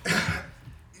 dead.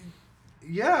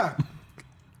 Yeah,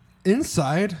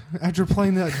 inside after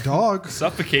playing that dog.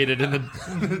 Suffocated in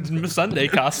the Sunday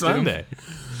costume.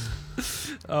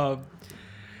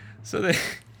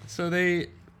 Sunday.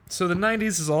 So the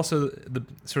 90s is also the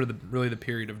sort of really the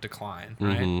period of decline,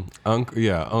 right?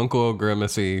 Mm-hmm. Uncle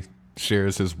O'Grimacy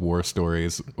shares his war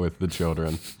stories with the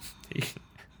children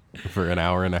for an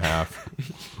hour and a half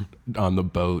on the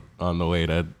boat on the way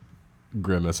to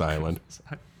Grimace Island.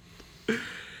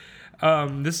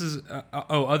 This is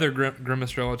other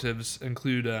Grimace relatives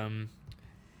include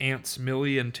aunts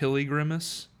Millie and Tilly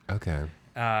Grimace. Okay.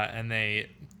 And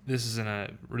this is in a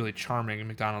really charming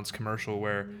McDonald's commercial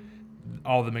where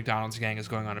all the McDonald's gang is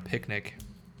going on a picnic,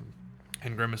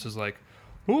 and Grimace is like,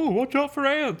 "Oh, watch out for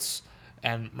ants!"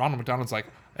 And Ronald McDonald's like,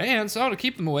 "Ants? Oh, to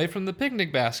keep them away from the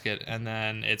picnic basket." And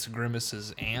then it's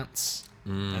Grimace's aunts,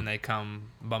 and they come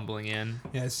bumbling in.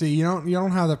 Yeah, see, you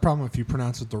don't have that problem if you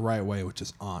pronounce it the right way, which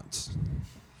is aunts.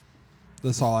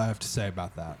 That's all I have to say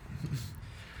about that.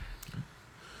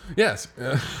 Yes.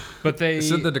 But they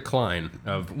So the decline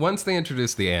of once they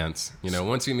introduce the ants,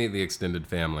 once you meet the extended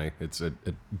family, it's a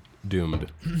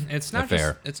doomed it's not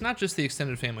affair. it's not just the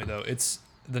extended family though. It's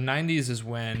the 90s is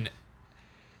when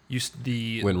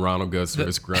when Ronald goes through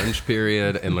his grunge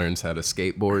period and learns how to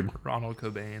skateboard. Ronald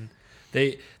Cobain.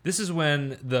 This is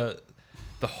when the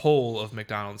whole of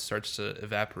McDonald's starts to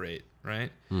evaporate,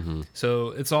 right? Mm-hmm. So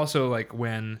it's also like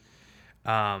when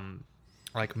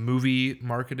like movie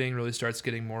marketing really starts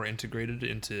getting more integrated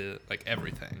into like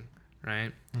everything,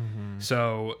 right? Mm-hmm.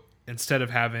 So instead of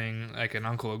having like an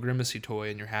Uncle Grimacy toy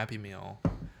in your Happy Meal,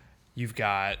 you've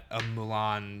got a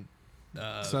Mulan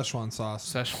Szechuan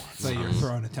sauce Szechuan that you're sauce.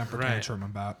 throwing a temper Right. tantrum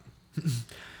about.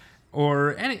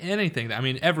 Or anything. I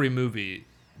mean, every movie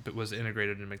was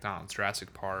integrated in McDonald's.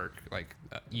 Jurassic Park, like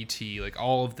E.T., like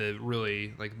all of the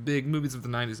really like big movies of the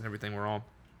 90s and everything were all.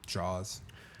 Jaws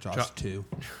 2.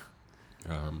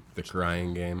 The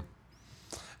Crying Game.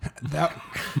 That,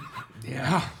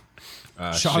 yeah.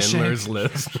 Shawshank. Schindler's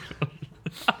List.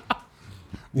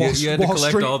 Wall- you had to Wall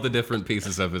collect Street. all the different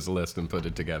pieces of his list and put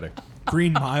it together.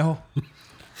 Green Mile.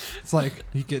 It's like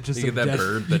you get just You a get that dead,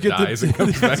 bird you that get dies and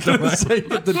comes back to life. You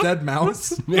get the dead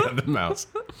mouse. Yeah, the mouse.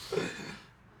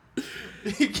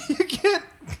 You get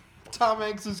Tom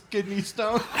Hanks's kidney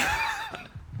stone.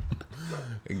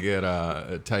 You get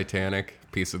a Titanic,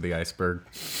 piece of the iceberg.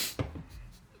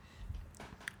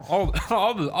 All the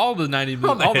 90s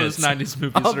All the all those hits. 90s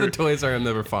movies All are the toys I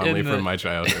remember fondly in from the- my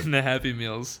childhood. in the Happy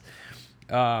Meals.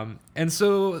 And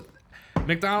so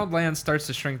McDonald Land starts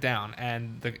to shrink down,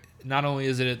 and not only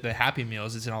is it at the Happy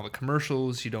Meals, it's in all the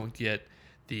commercials. You don't get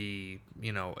the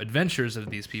adventures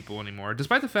of these people anymore,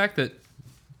 despite the fact that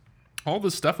all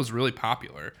this stuff was really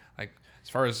popular. Like as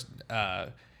far as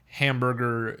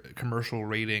hamburger commercial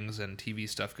ratings and TV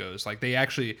stuff goes, like they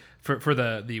actually for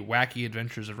the wacky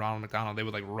adventures of Ronald McDonald, they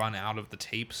would like run out of the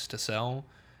tapes to sell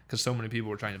because so many people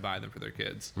were trying to buy them for their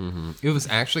kids. It was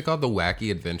actually called The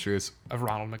Wacky Adventures. Of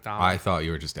Ronald McDonald. I thought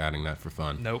you were just adding that for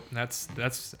fun. Nope, that's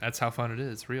how fun it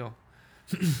is. It's real.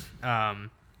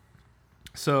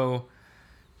 So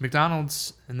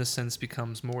McDonald's in this sense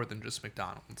becomes more than just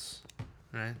McDonald's,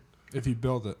 right? If you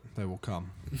build it, they will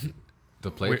come.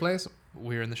 The play place?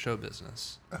 We're in the show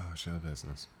business. Oh, show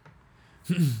business.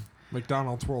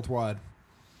 McDonald's worldwide.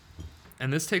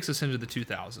 And this takes us into the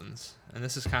 2000s. And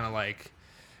this is kind of like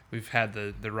we've had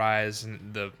the rise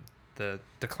and the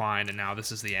decline, and now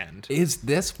this is the end. Is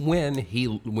this when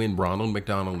Ronald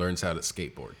McDonald learns how to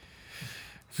skateboard?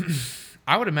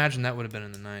 I would imagine that would have been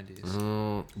in the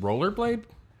 90s. Rollerblade?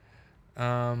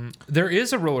 There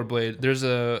is a rollerblade. There's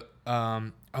a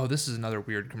this is another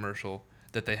weird commercial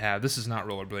that they have. This is not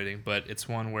rollerblading, but it's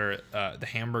one where the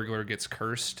Hamburglar gets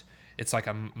cursed. It's like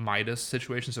a Midas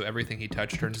situation, so everything he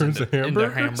touched turns into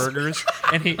hamburgers.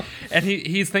 and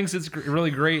he thinks it's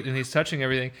really great, and he's touching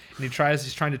everything. And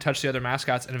he's trying to touch the other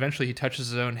mascots, and eventually he touches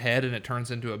his own head, and it turns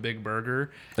into a big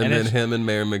burger. And then him and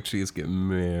Mayor McCheese get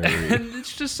married. And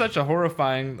it's just such a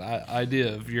horrifying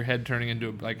idea of your head turning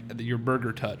into like your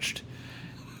burger touched.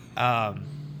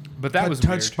 But that was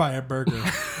touched weird. by a burger.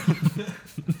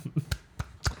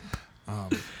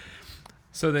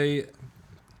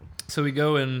 So we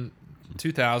go in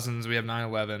 2000s. We have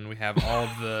 9/11. We have all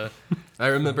of the. I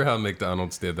remember how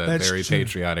McDonald's did that That's very true.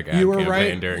 patriotic ad You were campaign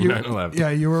right. during 9/11. Yeah,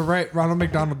 you were right. Ronald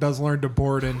McDonald does learn to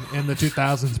board in the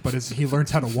 2000s, but he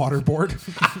learns how to waterboard.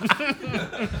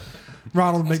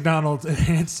 Ronald McDonald's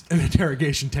enhanced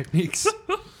interrogation techniques.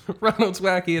 Ronald's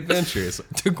Wacky Adventures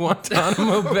to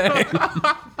Guantanamo Bay.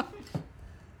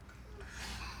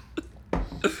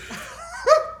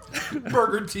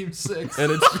 Burger Team 6.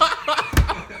 And it's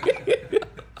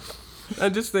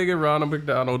I'm just thinking Ronald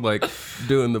McDonald like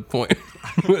doing the point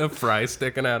with a fry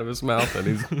sticking out of his mouth, and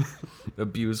he's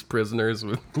abused prisoners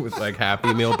with like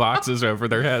Happy Meal boxes over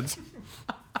their heads.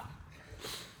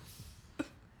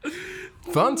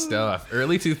 Fun stuff.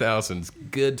 Early 2000s.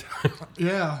 Good time.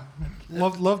 Yeah.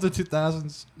 Love the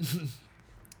 2000s.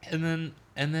 And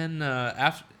then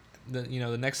after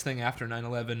the next thing after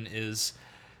 9/11 is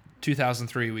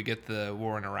 2003. We get the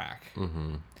war in Iraq,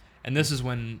 and this is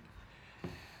when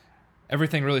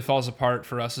everything really falls apart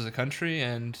for us as a country,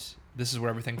 and this is where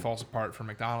everything falls apart for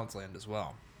McDonald's land as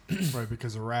well. Right,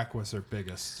 because Iraq was their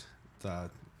biggest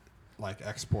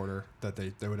exporter that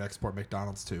they would export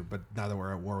McDonald's to, but now that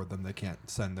we're at war with them, they can't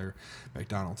send their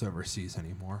McDonald's overseas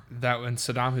anymore. That when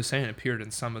Saddam Hussein appeared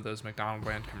in some of those McDonald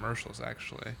brand commercials,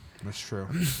 actually. That's true.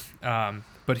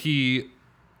 But he,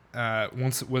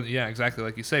 exactly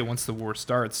like you say, once the war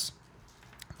starts,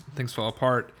 things fall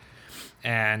apart,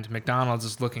 and McDonald's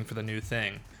is looking for the new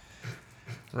thing,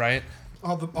 right?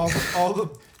 All the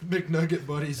McNugget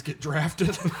buddies get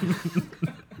drafted.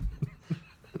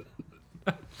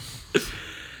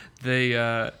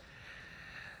 They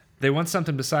want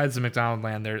something besides the McDonald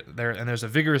land. And there's a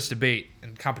vigorous debate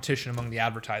and competition among the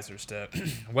advertisers to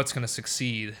what's going to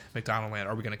succeed McDonald land.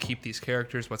 Are we going to keep these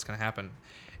characters? What's going to happen?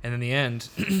 And in the end,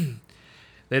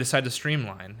 they decide to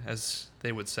streamline, as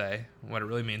they would say. What it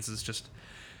really means is just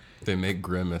They make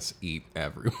Grimace eat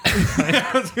everyone.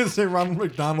 I was going to say Ronald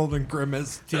McDonald and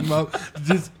Grimace team up to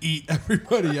just eat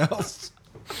everybody else.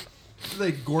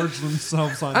 They gorge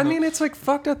themselves on I mean, it's like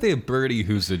fucked up. They have Birdie,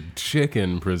 who's a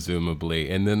chicken, presumably,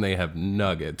 and then they have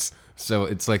Nuggets. So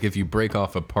it's like if you break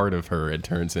off a part of her, it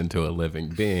turns into a living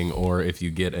being. Or if you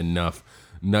get enough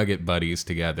Nugget buddies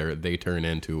together, they turn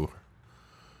into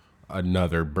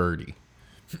another Birdie.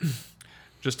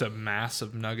 just a mass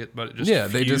of nugget, but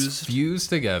They just fuse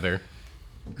together.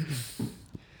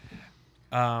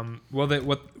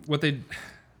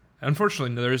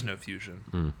 Unfortunately, there is no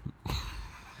fusion.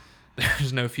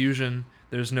 There's no fusion.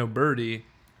 There's no Birdie,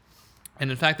 and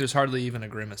in fact, there's hardly even a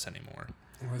Grimace anymore.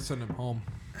 I send him home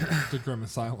to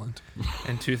Grimace Island.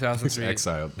 In 2003, He's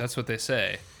exiled. That's what they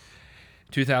say.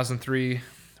 2003,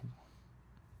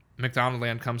 McDonald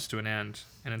Land comes to an end,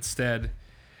 and instead,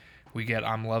 we get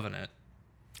 "I'm Loving It."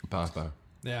 Papa.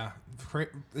 Yeah.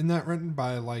 Isn't that written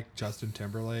by like Justin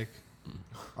Timberlake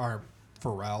or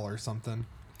Pharrell or something?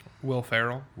 Will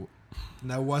Ferrell.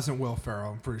 No, it wasn't Will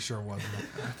Ferrell. I'm pretty sure it wasn't.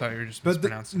 I thought you were just But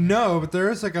mispronouncing it. no, but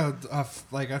there is like I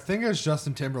think it was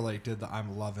Justin Timberlake did the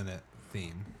 "I'm Loving It"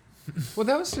 theme. Well,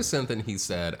 that was just something he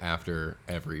said after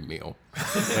every meal.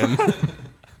 And,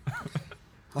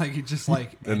 Like he just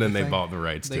like and then they anything. bought the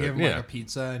rights They to gave it. him like Yeah. a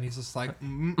pizza, and he's just like,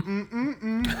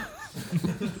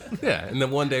 Yeah. And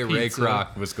then one day Ray Pizza.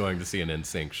 Kroc was going to see an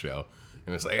NSYNC show.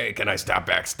 And was like, hey, can I stop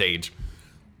backstage?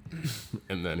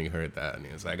 And then he heard that, and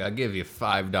he was like, I'll give you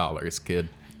 $5, kid.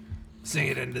 "Sing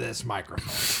it into this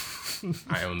microphone."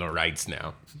 I own the rights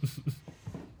now.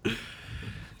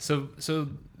 So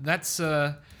that's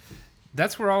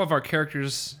where all of our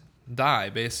characters die.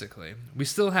 Basically, we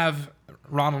still have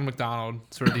Ronald McDonald,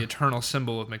 sort of the eternal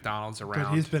symbol of McDonald's But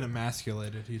around. he's been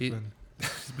emasculated. He- He's been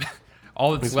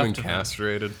all that's He's been left of him.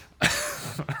 castrated.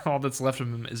 All that's left of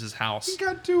him is his house. he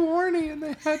got too horny, and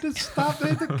they had to stop. They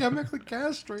had to chemically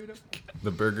castrate him. The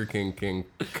Burger King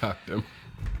cucked him.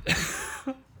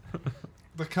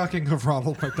 The cucking of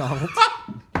Ronald McDonald.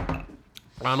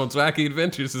 Ronald's Wacky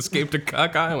Adventures escaped to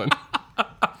Cuck Island.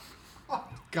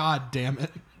 God damn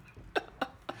it.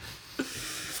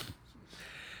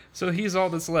 So he's all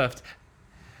that's left.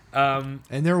 And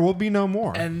there will be no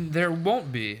more. And there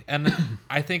won't be. And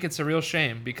I think it's a real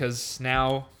shame because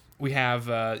now we have,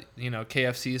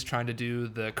 KFC is trying to do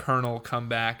the Colonel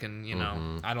comeback, and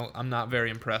I'm not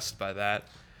very impressed by that.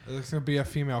 There's going to be a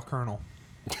female colonel.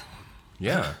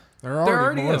 Yeah. There There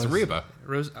already is was. Reba.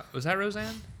 Was that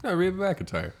Roseanne? No, Reba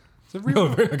McEntire. Is it Reba? No,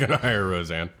 they're not going to hire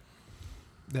Roseanne.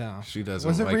 Yeah. She doesn't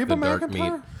Was it like Reba the dark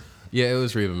McEntire? meat. Yeah, it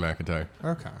was Reba McEntire.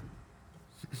 Okay.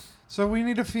 So we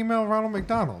need a female Ronald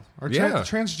McDonald. Or Yeah.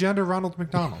 transgender Ronald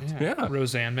McDonald. Yeah.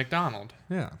 Roseanne McDonald.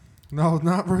 Yeah. No,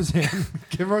 not Roseanne.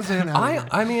 Give Roseanne out of here.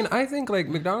 I mean, I think like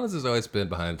McDonald's has always been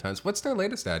behind the times. What's their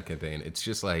latest ad campaign? It's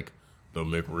just like the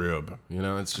McRib. You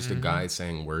know, it's just a guy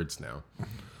saying words now.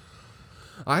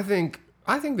 I think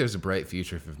there's a bright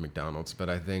future for McDonald's, but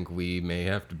I think we may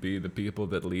have to be the people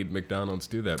that lead McDonald's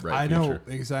to that bright I future.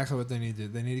 know exactly what they need to do.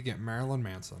 They need to get Marilyn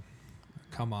Manson.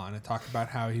 Come on and talk about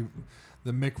how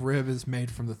the McRib is made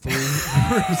from the 3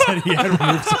 ribs that he had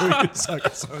removed so he could suck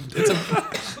his own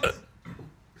dick.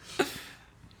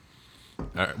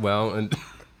 All right, well, and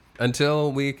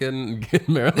until we can get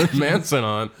Marilyn Manson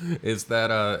on, is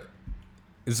that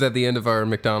the end of our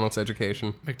McDonald's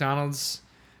education? McDonald's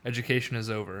education is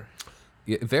over.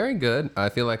 Yeah, very good. I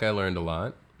feel like I learned a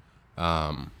lot.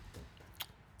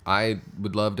 I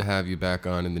would love to have you back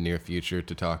on in the near future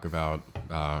to talk about.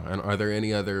 And are there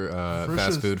any other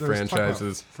fast food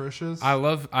franchises? Frisch's. I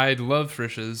love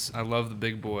Frisch's. I love the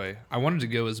Big Boy. I wanted to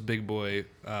go as Big Boy.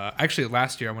 Actually,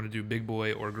 last year I wanted to do Big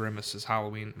Boy or Grimace as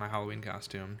my Halloween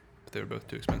costume. They were both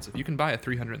too expensive. You can buy a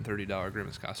 $330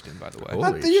 Grimace costume, by the way. Oh. I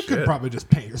Holy think you could shit. probably just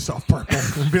paint yourself purple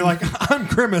and be like, I'm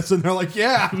Grimace. And they're like,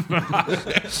 yeah.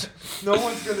 No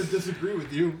one's going to disagree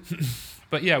with you.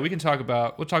 But yeah, we'll talk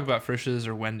about Frisch's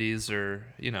or Wendy's or,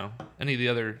 any of the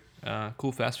other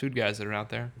cool fast food guys that are out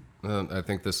there. I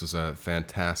think this was a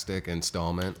fantastic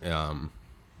installment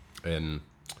in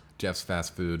Jeff's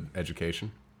fast food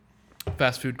education.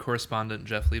 Fast food correspondent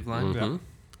Jeff Lieblein Yeah.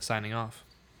 signing off.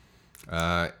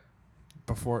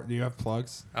 Before, do you have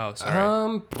plugs? Oh,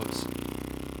 sorry. Whoops.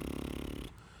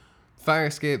 Fire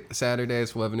Escape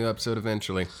Saturdays. We'll have a new episode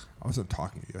eventually. I wasn't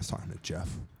talking to you. I was talking to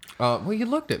Jeff. Well, you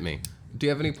looked at me. Do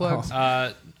you have any plugs?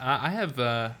 I have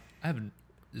 0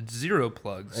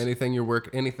 plugs. Anything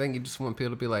anything you just want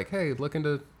people to be like, hey, look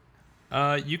into.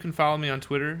 You can follow me on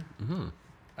Twitter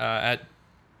at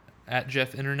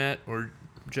Jeff Internet or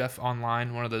Jeff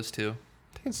Online, one of those two.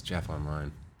 I think it's Jeff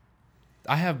Online.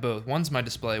 I have both. One's my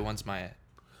display, one's my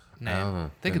name. Oh, I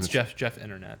think then it's Jeff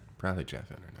Internet. Probably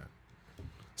Jeff Internet.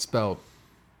 Spelled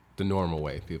the normal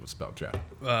way people spell Jeff.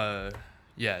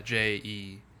 Yeah,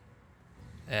 JEFF.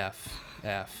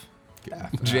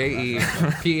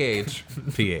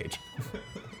 JEPH.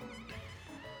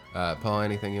 Paul,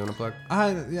 anything you want to plug?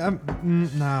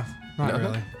 Nah, not No?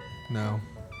 really. No.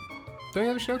 Don't you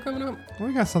have a show coming up?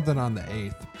 We got something on the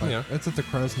 8th, but Yeah. it's at the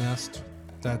Crow's Nest.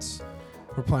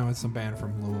 We're playing with some band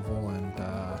from Louisville and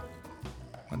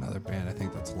another band I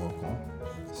think that's local.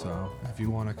 So if you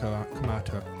want to come out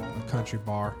to a country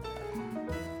bar,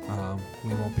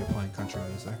 we won't be playing country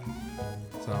music.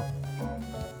 So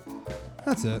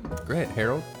that's it. Great.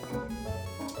 Harold?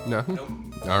 No? Nope.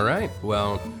 All right.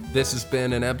 Well, this has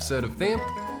been an episode of Themp.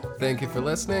 Thank you for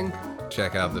listening.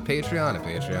 Check out the Patreon at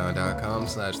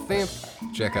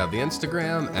patreon.com/Themp. Check out the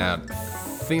Instagram at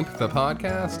Themp the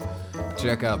Podcast.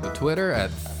 Check out the Twitter at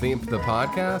Themp the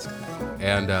Podcast.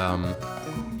 And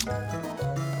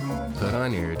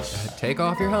take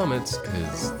off your helmets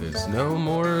because there's no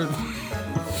more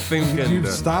thinking. You've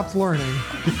stopped learning.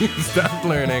 Stopped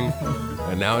learning.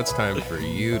 And now it's time for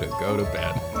you to go to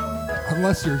bed.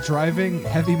 Unless you're driving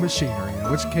heavy machinery, in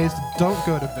which case don't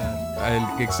go to bed.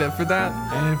 And except for that,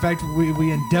 And in fact,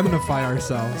 we indemnify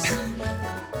ourselves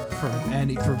from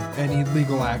any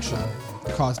legal action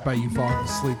caused by you falling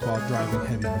asleep while driving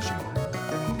heavy machinery.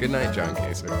 good night, John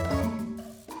Kasich.